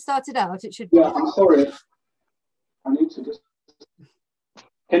had when we started out? It should be. Yeah, I'm sorry. I need to just...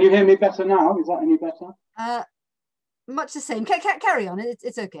 Can you hear me better now? Is that any better? Much the same. Carry on.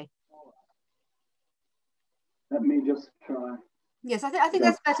 It's okay. Let me just try. Yes, I think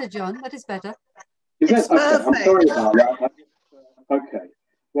that's better, John. That is better. Is it? Okay, I'm sorry about that. Okay,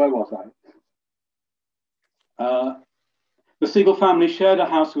 where was I? The Segal family shared a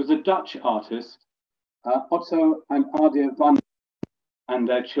house with the Dutch artist Otto and Ardea van and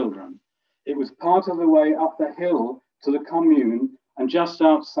their children. It was part of the way up the hill to the commune and just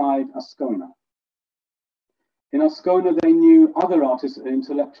outside Ascona. In Ascona, they knew other artists and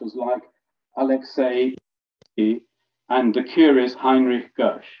intellectuals like Alexei and the curious Heinrich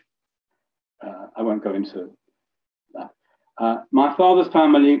Gersch. I won't go into that. My father's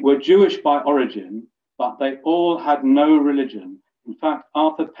family were Jewish by origin, but they all had no religion. In fact,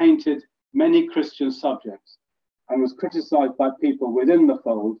 Arthur painted many Christian subjects and was criticized by people within the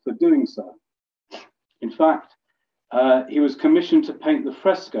fold for doing so. In fact, he was commissioned to paint the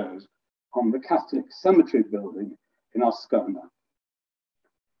frescoes on the Catholic Cemetery building in Ascona.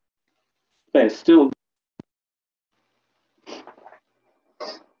 They're still...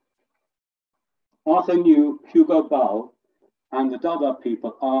 Arthur knew Hugo Ball and the Dada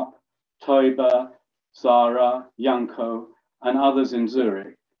people, Arp, Teuber, Zara, Janko, and others in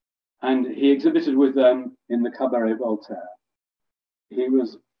Zurich. and he exhibited with them in the Cabaret Voltaire. He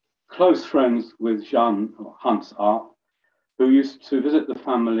was close friends with Jean or Hans Arp, who used to visit the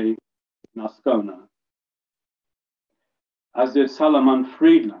family in Ascona, as did Salomon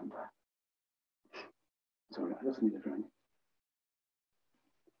Friedlander. Sorry, I just need a drink.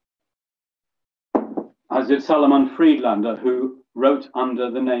 As did Salomon Friedlander, who wrote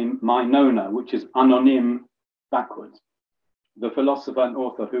under the name Minona, which is anonym backwards, the philosopher and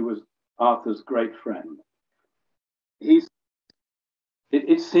author who was Arthur's great friend.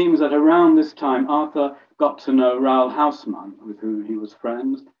 It seems that around this time, Arthur got to know Raoul Haussmann, with whom he was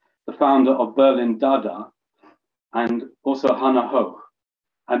friends, the founder of Berlin Dada, and also Hannah Hoch,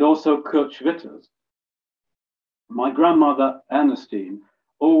 and also Kurt Schwitters. My grandmother, Ernestine,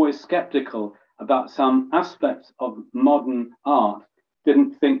 always skeptical about some aspects of modern art,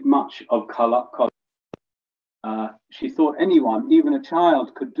 didn't think much of color. She thought anyone, even a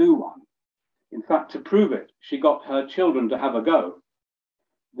child, could do one. In fact, to prove it, she got her children to have a go.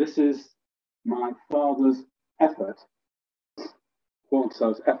 This is my father's effort,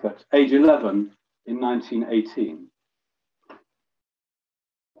 Waltzow's effort, age 11 in 1918.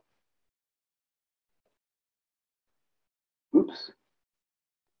 Oops.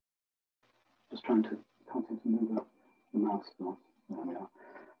 Just trying to, can't seem to move the mouse. There we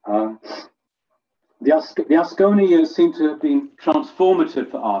are. The Ascona years seem to have been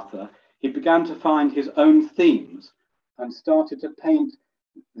transformative for Arthur. He began to find his own themes and started to paint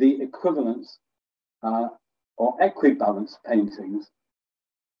the equivalence or equibalence paintings.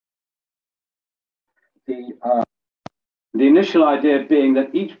 The initial idea being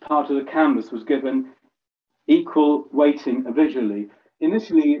that each part of the canvas was given equal weighting visually.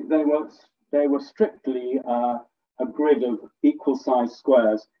 Initially, they were strictly a grid of equal sized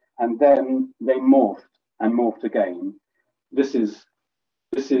squares, and then they morphed and morphed again. This is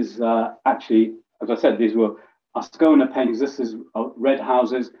actually, as I said, these were Ascona paintings. This is red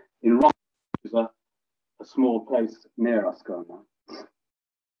houses in Rome, which is a small place near Ascona.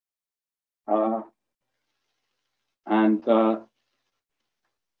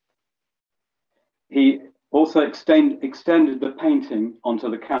 He also extended the painting onto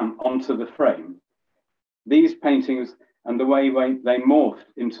the frame. These paintings and the way they morphed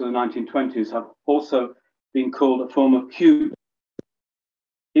into the 1920s have also been called a form of cubism.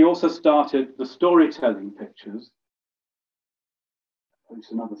 He also started the storytelling pictures.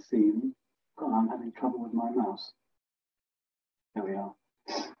 There's another theme. God, I'm having trouble with my mouse. Here we are.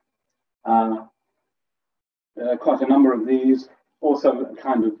 Quite a number of these. Also a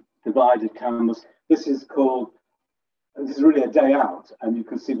kind of divided canvas. This is really a day out, and you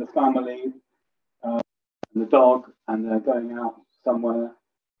can see the family and the dog, and they're going out somewhere,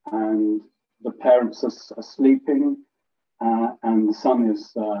 and the parents are sleeping, and the son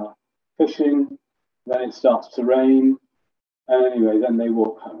is fishing. Then it starts to rain, and anyway, then they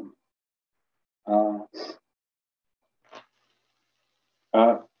walk home.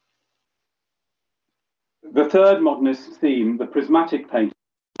 The third modernist theme, the prismatic painting,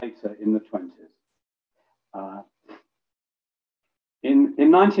 later in the 20s. In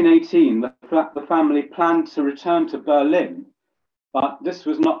 1918, the family planned to return to Berlin, but this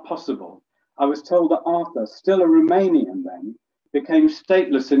was not possible. I was told that Arthur, still a Romanian then, became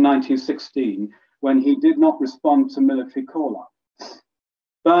stateless in 1916 when he did not respond to military call-up.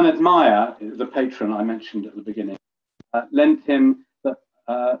 Bernard Meyer, the patron I mentioned at the beginning, lent the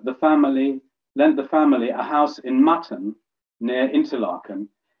family a house in Mutton near Interlaken,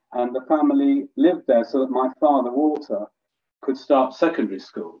 and the family lived there so that my father, Walter, could start secondary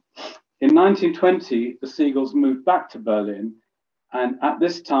school. In 1920, the Segals moved back to Berlin, and at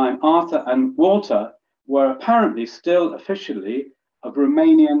this time, Arthur and Walter were apparently still officially of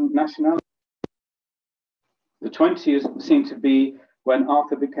Romanian nationality. The 20s seemed to be when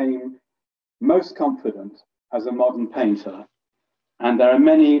Arthur became most confident as a modern painter, and there are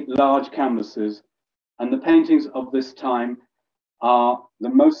many large canvases, and the paintings of this time are the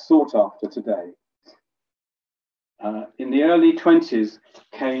most sought after today. In the early 20s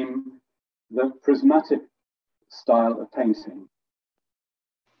came the prismatic style of painting.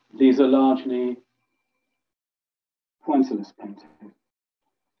 These are largely pointillist paintings.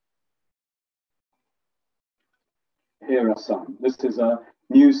 Here are some. This is a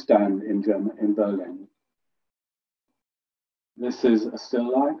newsstand in Berlin. This is a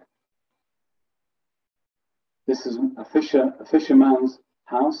still life. This is a fisherman's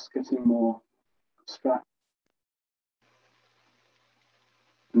house, getting more abstract.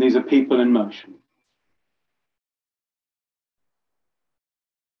 And these are people in motion.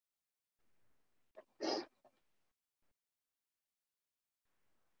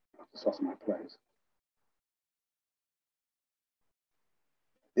 lost my place.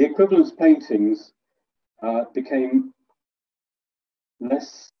 The equivalence paintings became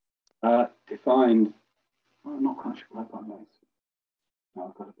less defined. Oh, I'm not quite sure where that was. No,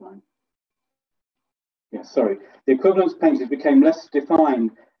 I've got it blank. Yeah, sorry. The equivalence paintings became less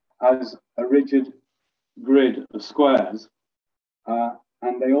defined as a rigid grid of squares,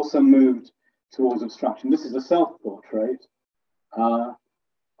 and they also moved towards abstraction. This is a self-portrait,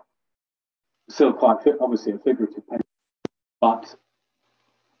 still quite obviously a figurative painting, but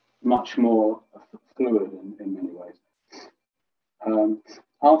much more fluid in many ways.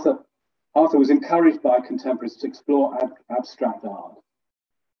 Arthur was encouraged by contemporaries to explore abstract art.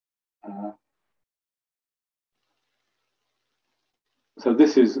 So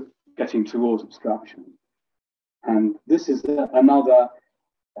this is getting towards abstraction. And this is another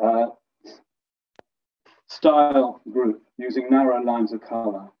style group using narrow lines of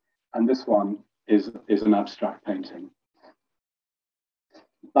color. And this one is an abstract painting.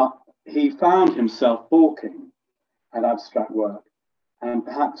 But he found himself balking at abstract work. And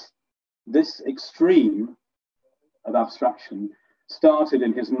perhaps this extreme of abstraction started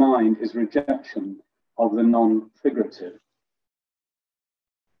in his mind his rejection of the non-figurative.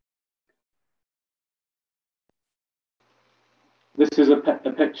 This is a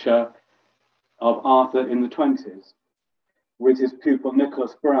picture of Arthur in the 20s with his pupil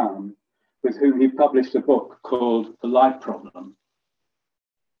Nicholas Brown, with whom he published a book called The Light Problem.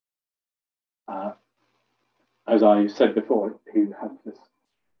 As I said before, he had this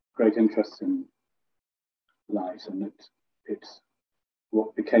great interest in light, and it's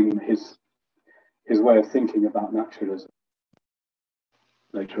what became his way of thinking about naturalism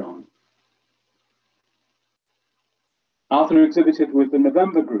later on. Arthur exhibited with the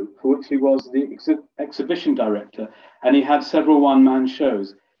November group, for which he was the exhibition director, and he had several one-man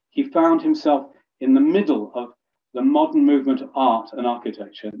shows. He found himself in the middle of the modern movement of art and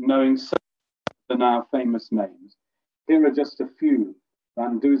architecture, knowing so the now famous names. Here are just a few: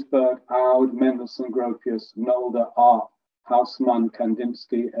 Van Doesburg, Aud, Mendelssohn, Gropius, Nolde, Art, Hausmann,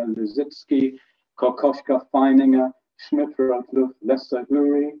 Kandinsky, Elizitsky, Kokoschka, Feininger, Schmidt, Rotluff, Lesser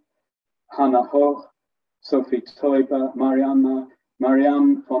Uri, Hannah Hoch, Sophie Teuber,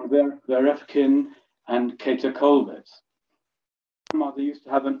 Marianne von Werefkin, and Kate Kolbitz. My mother used to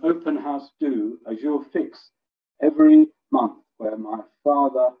have an open house do, a jour fixe, every month, where my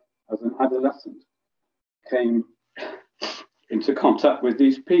father, as an adolescent, came into contact with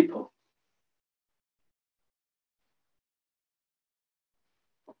these people.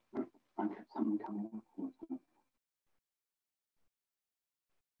 I get something coming up.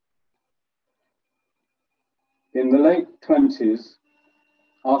 In the late 20s,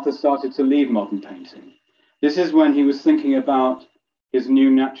 Arthur started to leave modern painting. This is when he was thinking about his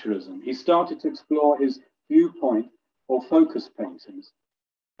new naturalism. He started to explore his viewpoint or focus paintings.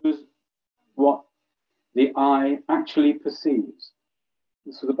 It was what the eye actually perceives.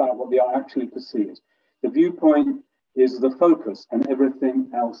 This was about what the eye actually perceives. The viewpoint is the focus and everything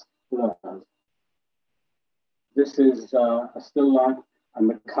else blurs. This is a still life, and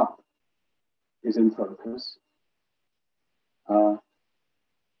the cup is in focus.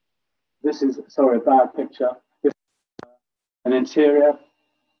 This is, sorry, a bad picture. This is an interior.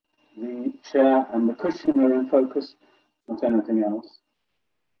 The chair and the cushion are in focus, not anything else.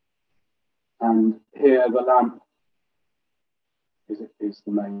 And here the lamp is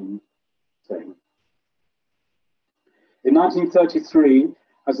the main thing. In 1933,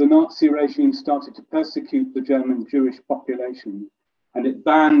 as the Nazi regime started to persecute the German Jewish population and it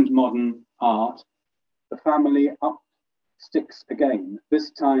banned modern art, the family upped sticks again, this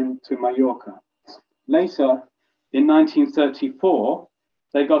time to Mallorca. Later, in 1934,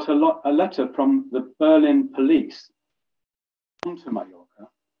 they got a letter from the Berlin police to Mallorca,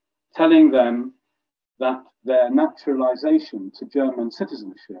 telling them that their naturalization to German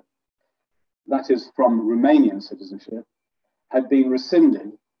citizenship, that is from Romanian citizenship, had been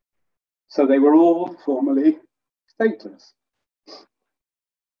rescinded, so they were all formally stateless.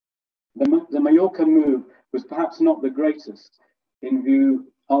 The Mallorca move was perhaps not the greatest in view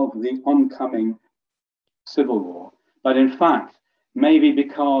of the oncoming civil war, but in fact, maybe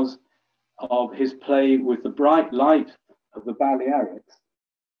because of his play with the bright light of the Balearics,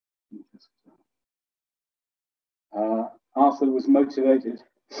 Arthur was motivated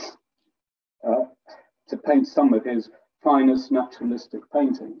to paint some of his finest naturalistic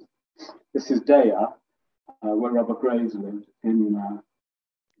paintings. This is Dea, where Robert Graves lived,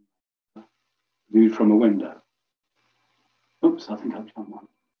 viewed from a window. Oops, I think I've done one.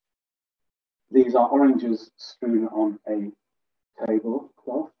 These are oranges strewn on a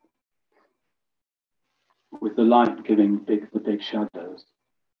tablecloth. with the light giving the big shadows.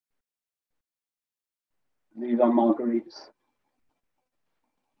 These are Marguerite's.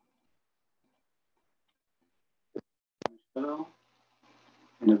 Girl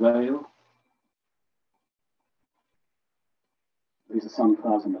in a veil. These are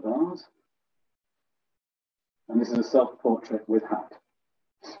sunflowers in the vase. And this is a self-portrait with hat.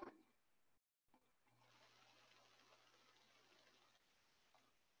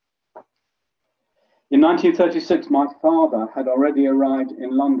 In 1936, my father had already arrived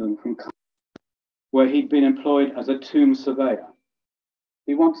in London from where he'd been employed as a tomb surveyor.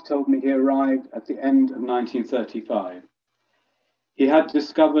 He once told me he arrived at the end of 1935. He had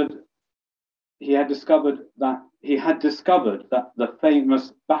discovered that the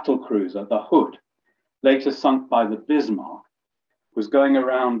famous battle cruiser, the Hood, later sunk by the Bismarck, was going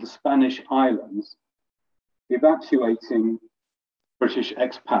around the Spanish islands, evacuating British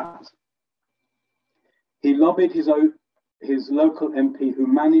expats. He lobbied his local MP, who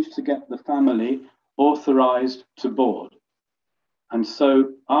managed to get the family authorized to board. And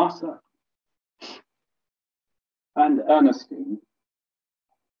so Arthur and Ernestine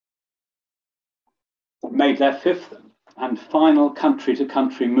made their fifth and final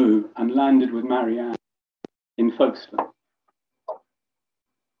country-to-country move and landed with Marianne in Folkestone.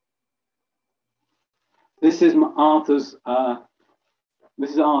 This is Arthur's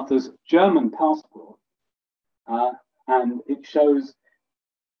German passport, and it shows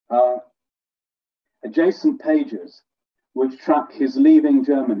adjacent pages which track his leaving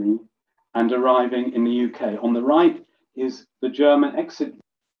Germany and arriving in the UK. On the right is the German exit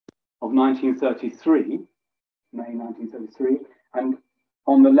of 1933, May 1933, and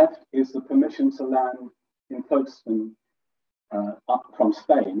on the left is the permission to land in Folkestone up from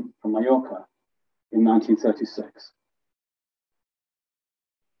Spain, from Mallorca, in 1936.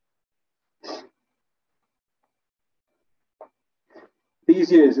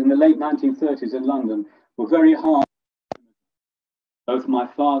 These years in the late 1930s in London were very hard, both my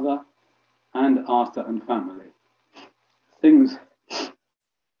father and Arthur and family. Things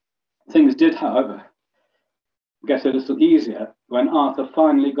did, however, get a little easier when Arthur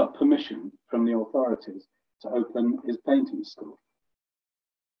finally got permission from the authorities to open his painting school.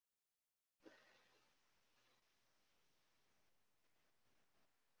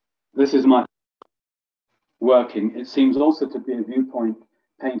 This is my working. It seems also to be a viewpoint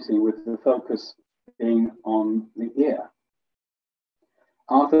painting with the focus being on the ear.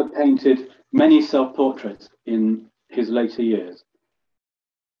 Arthur painted many self-portraits in his later years.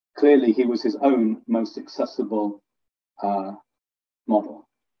 Clearly, he was his own most accessible model.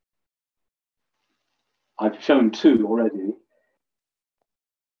 I've shown two already.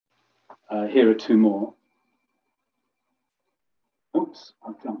 Here are two more. Oops,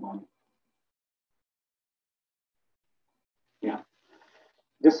 I've done one. Yeah.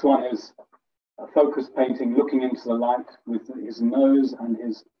 This one is a focus painting looking into the light with his nose and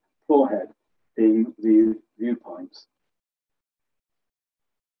his forehead being the viewpoints.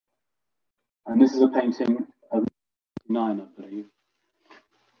 And this is a painting of 1909, I believe.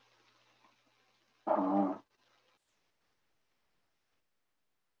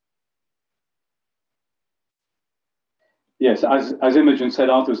 Yes, as Imogen said,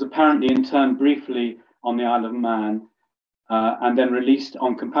 Arthur was apparently interned briefly on the Isle of Man and then released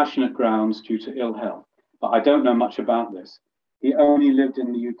on compassionate grounds due to ill health. But I don't know much about this. He only lived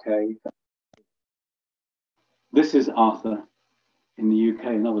in the UK. This is Arthur in the UK,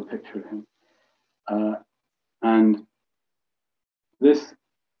 another picture of him. And this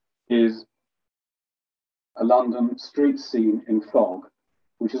is a London street scene in fog,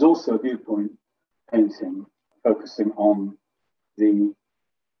 which is also a viewpoint painting focusing on the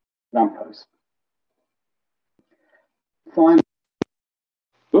lamppost. Finally,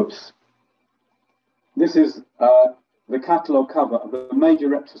 oops, this is the catalogue cover of a major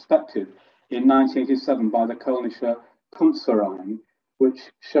retrospective in 1987 by the Kölnische Kunstverein, which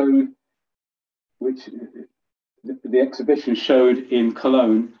the exhibition showed in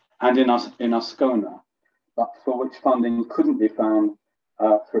Cologne and in Ascona, but for which funding couldn't be found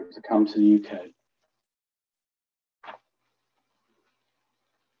for it to come to the UK.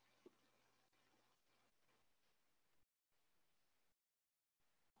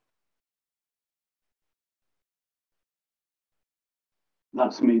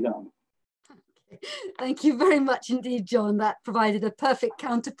 That's me done. Thank you very much indeed, John. That provided a perfect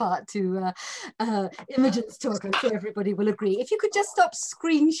counterpart to Imogen's talk. I'm sure everybody will agree. If you could just stop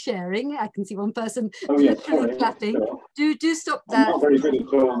screen sharing. I can see one person clapping. Sure. Do stop that. I'm not very good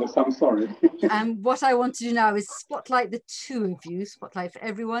at all this, I'm sorry. And what I want to do now is spotlight the two of you, spotlight for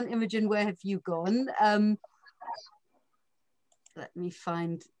everyone. Imogen, where have you gone? let me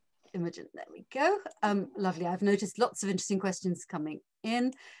find Imogen. There we go. Lovely. I've noticed lots of interesting questions coming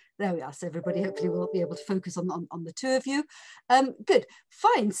in. There we are. So everybody hopefully will be able to focus on the two of you. Good.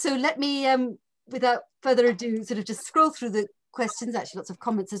 Fine. So let me, without further ado, sort of just scroll through the questions, actually lots of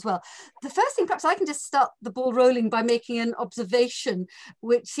comments as well. The first thing, perhaps I can just start the ball rolling by making an observation,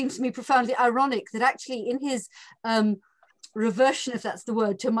 which seems to me profoundly ironic, that actually in his reversion, if that's the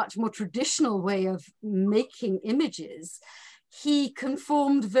word, to a much more traditional way of making images, he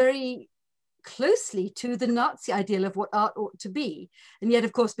conformed very closely to the Nazi ideal of what art ought to be. And yet,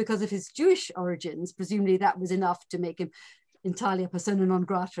 of course, because of his Jewish origins, presumably that was enough to make him entirely a persona non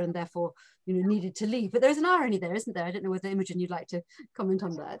grata and therefore, you know, needed to leave. But there's an irony there, isn't there? I don't know whether Imogen, you'd like to comment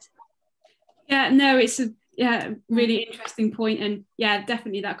on that. Yeah, no, it's a really interesting point. And yeah,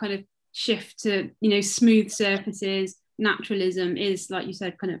 definitely that kind of shift to, you know, smooth surfaces, naturalism is, like you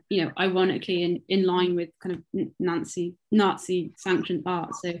said, kind of, you know, ironically in line with kind of Nazi sanctioned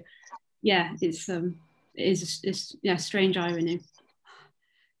art. So yeah, it's strange irony.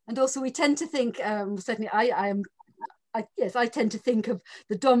 And also we tend to think, certainly I tend to think of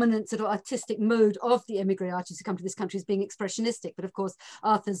the dominant sort of artistic mode of the emigre artists who come to this country as being expressionistic. But of course,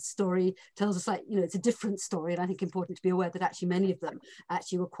 Arthur's story tells us, like, you know, it's a different story. And I think important to be aware that actually many of them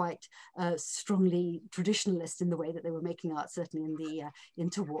actually were quite strongly traditionalist in the way that they were making art, certainly in the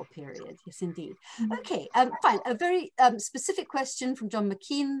interwar period. Yes, indeed. Okay, fine. A very specific question from John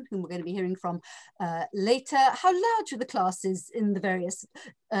McKean, whom we're going to be hearing from later. How large are the classes in the various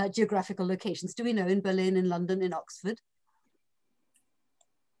geographical locations? Do we know, in Berlin, in London, in Oxford?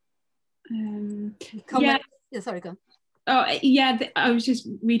 Yeah, sorry, go on. Oh yeah, I was just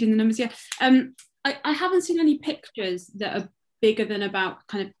reading the numbers. Yeah, I haven't seen any pictures that are bigger than about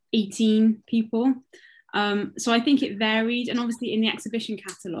kind of 18 people. So I think it varied, and obviously in the exhibition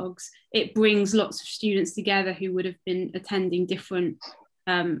catalogues, it brings lots of students together who would have been attending different,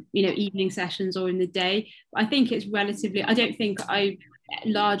 you know, evening sessions or in the day. But I think it's relatively. I don't think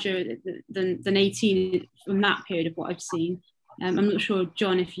larger than 18 from that period of what I've seen. I'm not sure,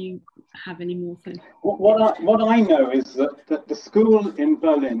 John, if you have any more. What I know is that the school in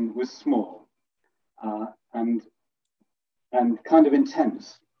Berlin was small and kind of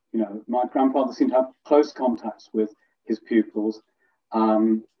intense. You know, my grandfather seemed to have close contacts with his pupils,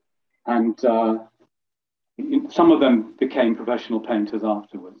 and some of them became professional painters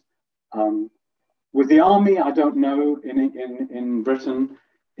afterwards. With the army, I don't know. In Britain,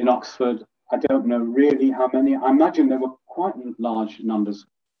 in Oxford, I don't know really how many. I imagine there were quite large numbers.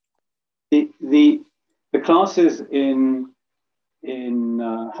 The classes in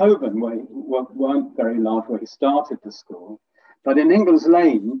Holborn weren't very large where he started the school, but in England's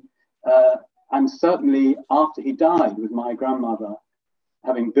Lane, and certainly after he died, with my grandmother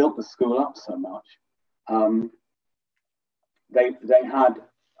having built the school up so much, they had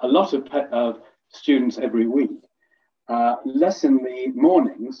a lot of students every week, less in the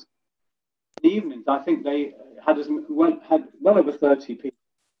mornings. In the evenings, I think they had well over 30 people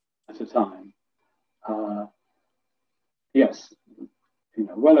at a time. Yes, you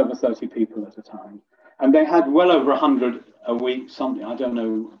know, well over 30 people at a time. And they had well over 100 a week, something, I don't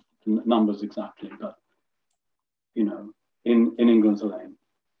know the numbers exactly, but, you know, in England's Lane.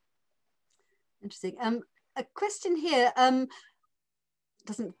 Interesting. A question here,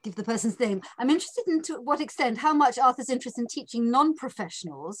 doesn't give the person's name. I'm interested in to what extent, how much Arthur's interest in teaching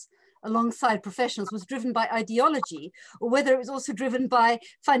non-professionals alongside professionals was driven by ideology, or whether it was also driven by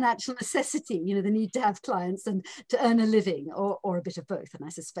financial necessity, you know, the need to have clients and to earn a living, or a bit of both. And I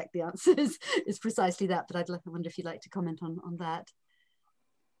suspect the answer is precisely that, but I wonder if you'd like to comment on that.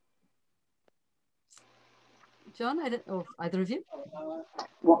 John, or either of you?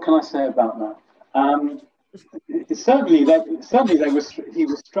 What can I say about that? Certainly, he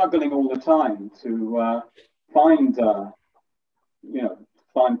was struggling all the time to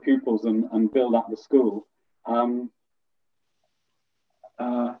find pupils and build up the school. You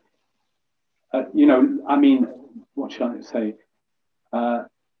know, I mean, what should I say? The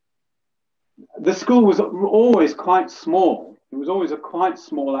school was always quite small. It was always a quite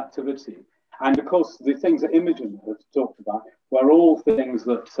small activity. And of course, the things that Imogen has talked about were all things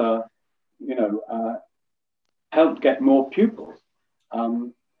that, you know, helped get more pupils.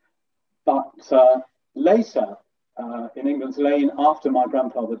 But later, in England's Lane, after my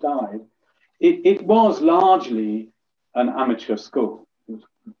grandfather died, it was largely an amateur school. It was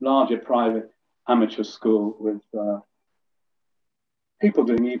largely a private amateur school with people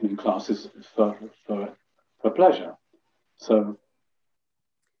doing evening classes for pleasure. So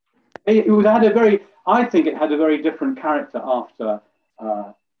I think it had a very different character after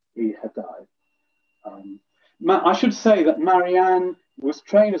he had died. I should say that Marianne was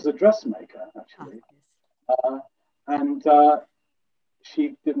trained as a dressmaker, actually. And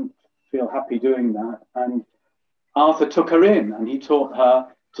she didn't feel happy doing that. And Arthur took her in, and he taught her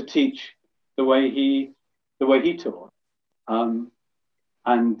to teach the way he taught.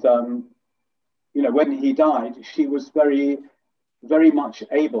 You know, when he died, she was very, very much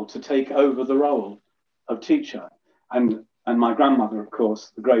able to take over the role of teacher. And my grandmother, of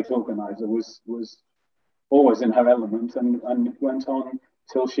course, the great organizer, was always in her element, and went on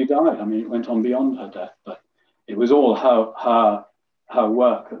till she died. I mean, it went on beyond her death, but it was all her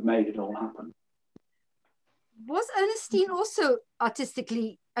work that made it all happen. Was Ernestine also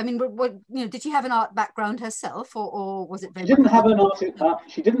artistically? I mean, what you know, did she have an art background herself, or was it very? She didn't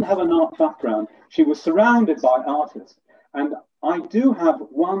have an art background. She was surrounded by artists, and I do have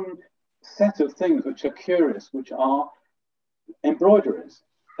one set of things which are curious, which are embroideries.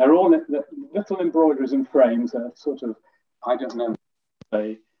 They're all little embroideries in frames. They're sort of, I don't know,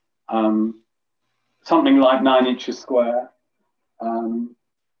 say, something like 9 inches square, and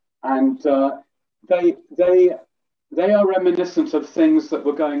they are reminiscent of things that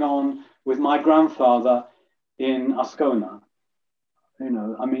were going on with my grandfather in Ascona. You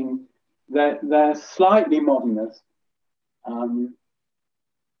know, I mean, they're slightly modernist.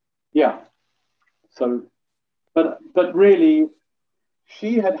 Yeah. So, but really,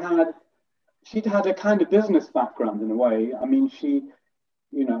 she'd had a kind of business background in a way. I mean, you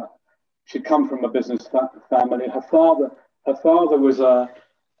know, she'd come from a business family. Her father was a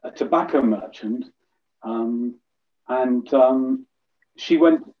tobacco merchant, and she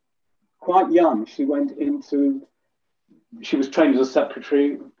went quite young. She was trained as a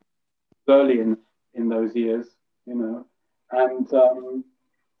secretary early in those years, you know, and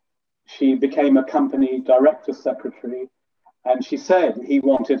she became a company director secretary. And she said he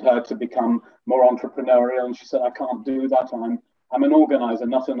wanted her to become more entrepreneurial, and she said, "I can't do that. I'm an organizer,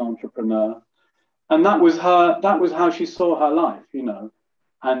 not an entrepreneur." And that was how she saw her life, you know.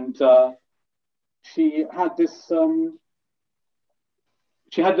 And she had this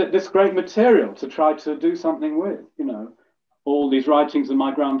great material to try to do something with, you know, all these writings of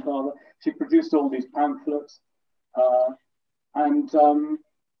my grandfather. She produced all these pamphlets, and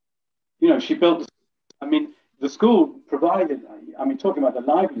you know, she built. I mean, the school provided. I mean, talking about the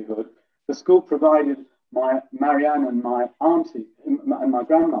livelihood, the school provided my Marianne and my auntie and my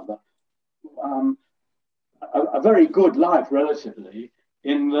grandmother a very good life, relatively,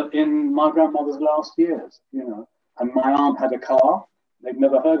 in my grandmother's last years, you know. And my aunt had a car. They'd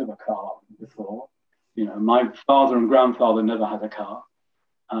never heard of a car before. You know, my father and grandfather never had a car.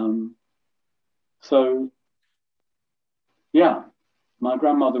 So, yeah, my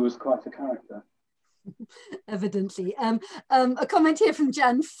grandmother was quite a character. Evidently. A comment here from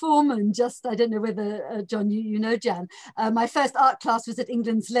Jan Foreman, just, I don't know whether, John, you know Jan. My first art class was at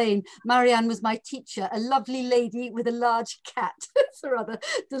England's Lane. Marianne was my teacher, a lovely lady with a large cat. It's a rather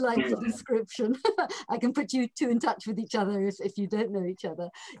delightful description. I can put you two in touch with each other if you don't know each other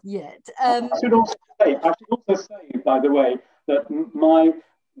yet. I should also say, by the way, that my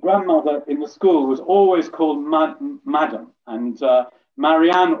grandmother in the school was always called Madam, and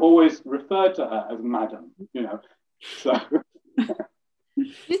Marianne always referred to her as Madam, you know. So. Do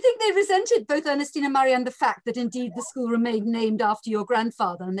you think they resented, both Ernestine and Marianne, the fact that indeed the school remained named after your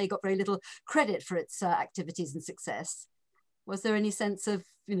grandfather and they got very little credit for its activities and success? Was there any sense of,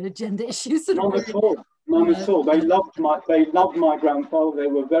 you know, gender issues? None at all. None at all. They loved my grandfather. They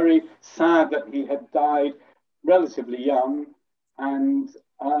were very sad that he had died relatively young, and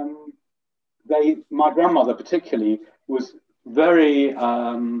my grandmother particularly was very,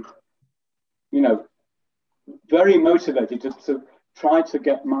 you know, very motivated to try to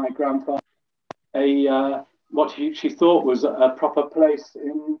get my grandfather what she thought was a proper place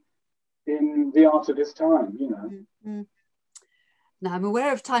in the art of his time, you know. Mm-hmm. Now, I'm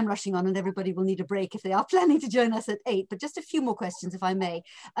aware of time rushing on and everybody will need a break if they are planning to join us at 8, but just a few more questions, if I may.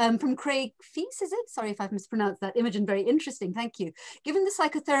 From Craig Feese, is it? Sorry if I've mispronounced that. Imogen, very interesting, thank you. Given the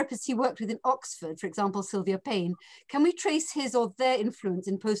psychotherapists he worked with in Oxford, for example, Sylvia Payne, can we trace his or their influence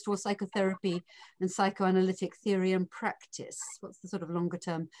in post-war psychotherapy and psychoanalytic theory and practice? What's the sort of longer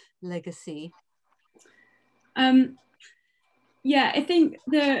term legacy? Yeah, I think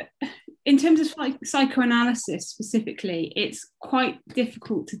in terms of psychoanalysis specifically, it's quite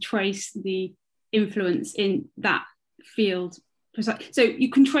difficult to trace the influence in that field. So you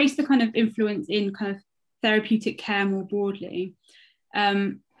can trace the kind of influence in kind of therapeutic care more broadly.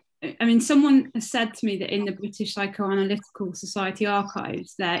 I mean, someone has said to me that in the British Psychoanalytical Society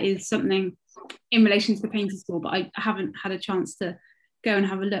archives, there is something in relation to the painting school, but I haven't had a chance to go and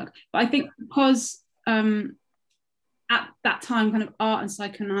have a look. But I think because at that time kind of art and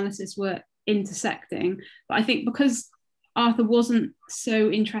psychoanalysis were intersecting. But I think because Arthur wasn't so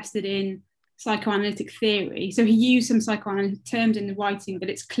interested in psychoanalytic theory, so he used some psychoanalytic terms in the writing, but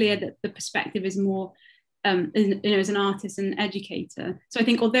it's clear that the perspective is more as an artist and educator. So I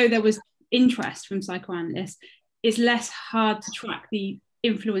think although there was interest from psychoanalysts, it's less hard to track the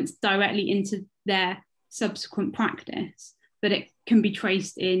influence directly into their subsequent practice, but it can be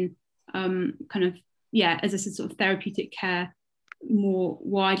traced in kind of, as I said, sort of therapeutic care more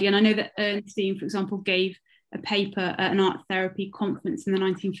widely. And I know that Ernestine, for example, gave a paper at an art therapy conference in the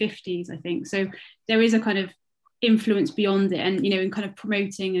 1950s, I think. So there is a kind of influence beyond it, and, in kind of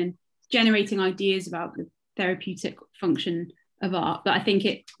promoting and generating ideas about the therapeutic function of art. But I think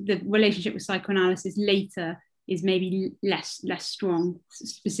the relationship with psychoanalysis later is maybe less strong,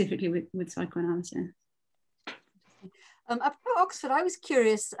 specifically with psychoanalysis. About Oxford, I was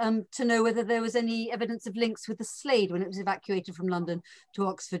curious to know whether there was any evidence of links with the Slade when it was evacuated from London to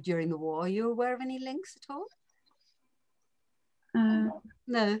Oxford during the war. Are you aware of any links at all?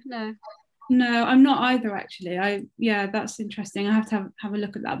 No. No, I'm not either, actually. That's interesting. I have to have a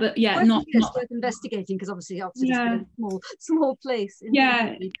look at that. But not worth investigating, because obviously Oxford is a small place.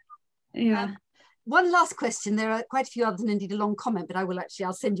 One last question. There are quite a few others, and indeed a long comment, but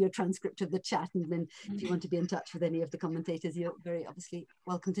I'll send you a transcript of the chat, and then if you want to be in touch with any of the commentators, you're very obviously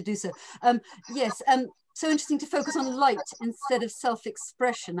welcome to do so. So interesting to focus on light instead of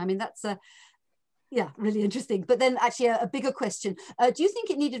self-expression. I mean, that's really interesting. But then actually a bigger question. Do you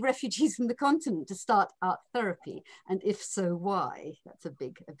think it needed refugees from the continent to start art therapy? And if so, why? That's a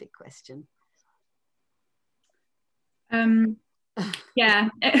big question. I mean,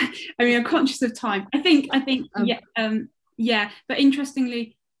 I'm conscious of time. I think, but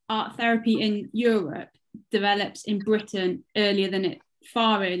interestingly, art therapy in Europe develops in Britain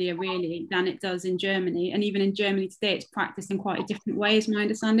far earlier really than it does in Germany, and even in Germany today it's practiced in quite a different way, is my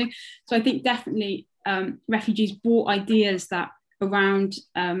understanding. So I think definitely refugees brought ideas that around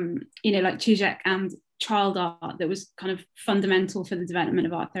like Zizek and child art that was kind of fundamental for the development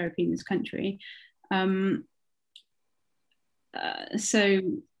of art therapy in this country. I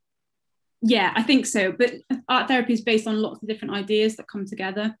think so, but art therapy is based on lots of different ideas that come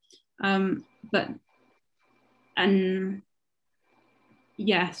together, so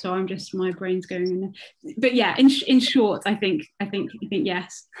my brain's going in there. But in short, I think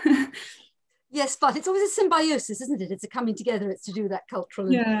yes. Yes, but it's always a symbiosis, isn't it? It's a coming together. It's to do with that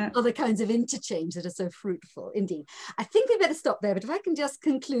cultural and other kinds of interchange that are so fruitful, indeed. I think we better stop there, but if I can just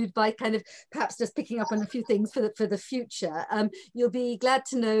conclude by kind of perhaps just picking up on a few things for the future. You'll be glad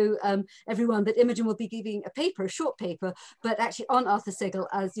to know, everyone, that Imogen will be giving a short paper, but actually on Arthur Segal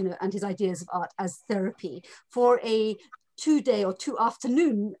and his ideas of art as therapy, for a 2-day or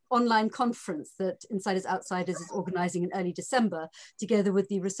 2-afternoon online conference that Insiders Outsiders is organizing in early December, together with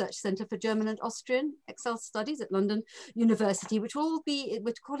the Research Centre for German and Austrian Excel Studies at London University, which will be,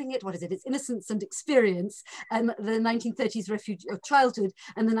 we're calling it, it's Innocence and Experience, the 1930s childhood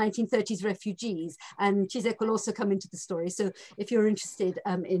and the 1930s refugees. And Zizek will also come into the story. So if you're interested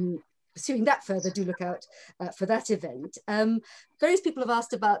in pursuing that further, do look out for that event. Various people have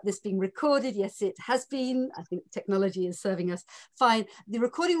asked about this being recorded. Yes, it has been. I think technology is serving us fine. The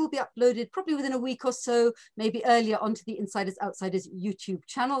recording will be uploaded probably within a week or so, maybe earlier, onto the Insiders Outsiders YouTube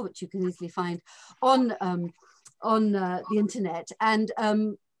channel, which you can easily find on the internet. And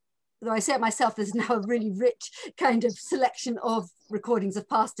though I say it myself, there's now a really rich kind of selection of recordings of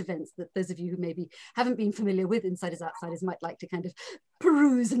past events that those of you who maybe haven't been familiar with Insiders Outsiders might like to kind of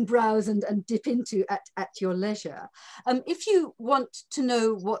peruse and browse and dip into at your leisure. If you want to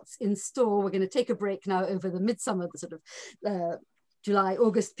know what's in store, we're going to take a break now over the midsummer, the sort of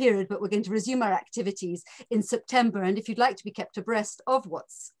July-August period, but we're going to resume our activities in September. And if you'd like to be kept abreast of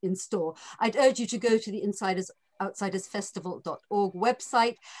what's in store, I'd urge you to go to the outsidersfestival.org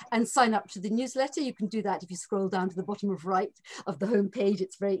website and sign up to the newsletter. You can do that if you scroll down to the bottom right of the homepage.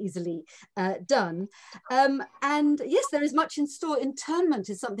 It's very easily done. And yes, there is much in store. Internment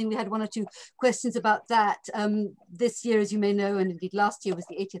is something we had 1 or 2 questions about that. This year, as you may know, and indeed last year, was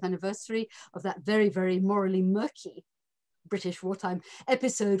the 80th anniversary of that very, very morally murky British wartime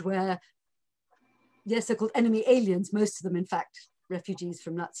episode where, yes, so-called enemy aliens, most of them in fact refugees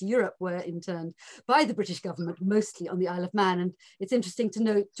from Nazi Europe were interned by the British government, mostly on the Isle of Man. And it's interesting to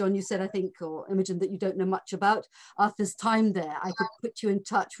note, John, you said, I think, or Imogen, that you don't know much about Arthur's time there. I could put you in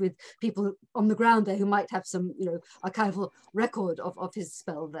touch with people on the ground there who might have some, you know, archival record of his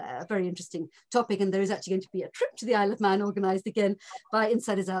spell there. A very interesting topic. And there is actually going to be a trip to the Isle of Man organized again by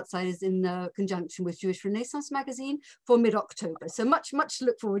Insiders Outsiders in conjunction with Jewish Renaissance magazine for mid-October. So much to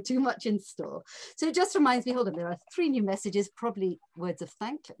look forward to, much in store. So it just reminds me, hold on, there are 3 new messages, probably words of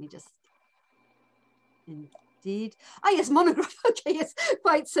thanks. Let me just, indeed. Ah, yes, monograph. Okay, yes,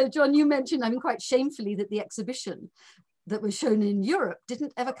 quite so. John, you mentioned, I mean, quite shamefully, that the exhibition that was shown in Europe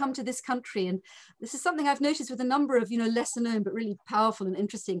didn't ever come to this country. And this is something I've noticed with a number of, you know, lesser known but really powerful and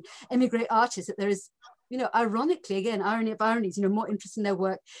interesting emigre artists, that there is, you know, ironically, again, irony of ironies, you know, more interest in their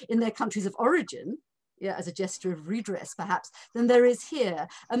work in their countries of origin, yeah, as a gesture of redress, perhaps, than there is here.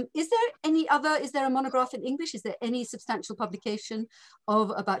 Is there a monograph in English? Is there any substantial publication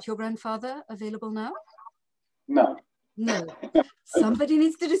about your grandfather available now? No. No. Somebody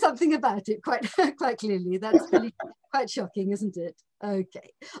needs to do something about it, quite clearly. That's really quite shocking, isn't it?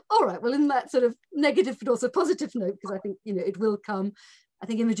 Okay. All right. Well, in that sort of negative but also positive note, because I think, you know, it will come. I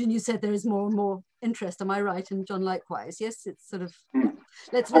think, Imogen, you said there is more and more interest. Am I right? And John, likewise. Yes, it's sort of.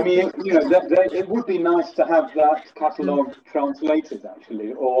 I mean, you know, it would be nice to have that catalogue translated,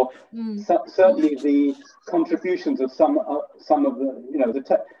 actually, or certainly the contributions of some of the, you know,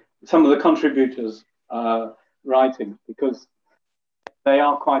 some of the contributors' writing, because they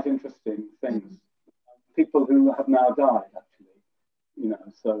are quite interesting things. People who have now died, actually, you know.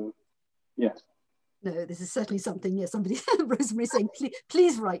 So, yes. No, this is certainly something, yes, somebody, Rosemary saying,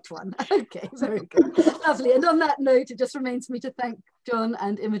 please write one. Okay, very good. Lovely. And on that note, it just remains for me to thank John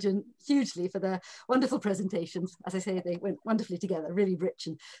and Imogen hugely for their wonderful presentations. As I say, they went wonderfully together, really rich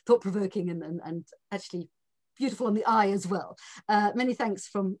and thought-provoking and actually beautiful on the eye as well. Many thanks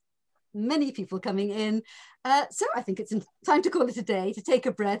from many people coming in. So I think it's time to call it a day, to take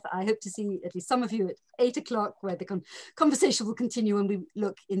a breath. I hope to see at least some of you at 8 o'clock, where the conversation will continue and we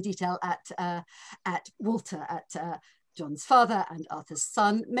look in detail at Walter, at John's father and Arthur's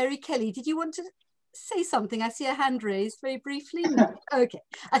son. Mary Kelly, did you want to say something? I see a hand raised very briefly. No. Okay.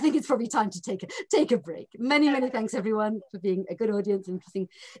 I think it's probably time to take a break. Many thanks, everyone, for being a good audience,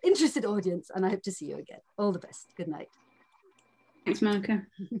 interested audience, and I hope to see you again. All the best. Good night. Thanks, Monica.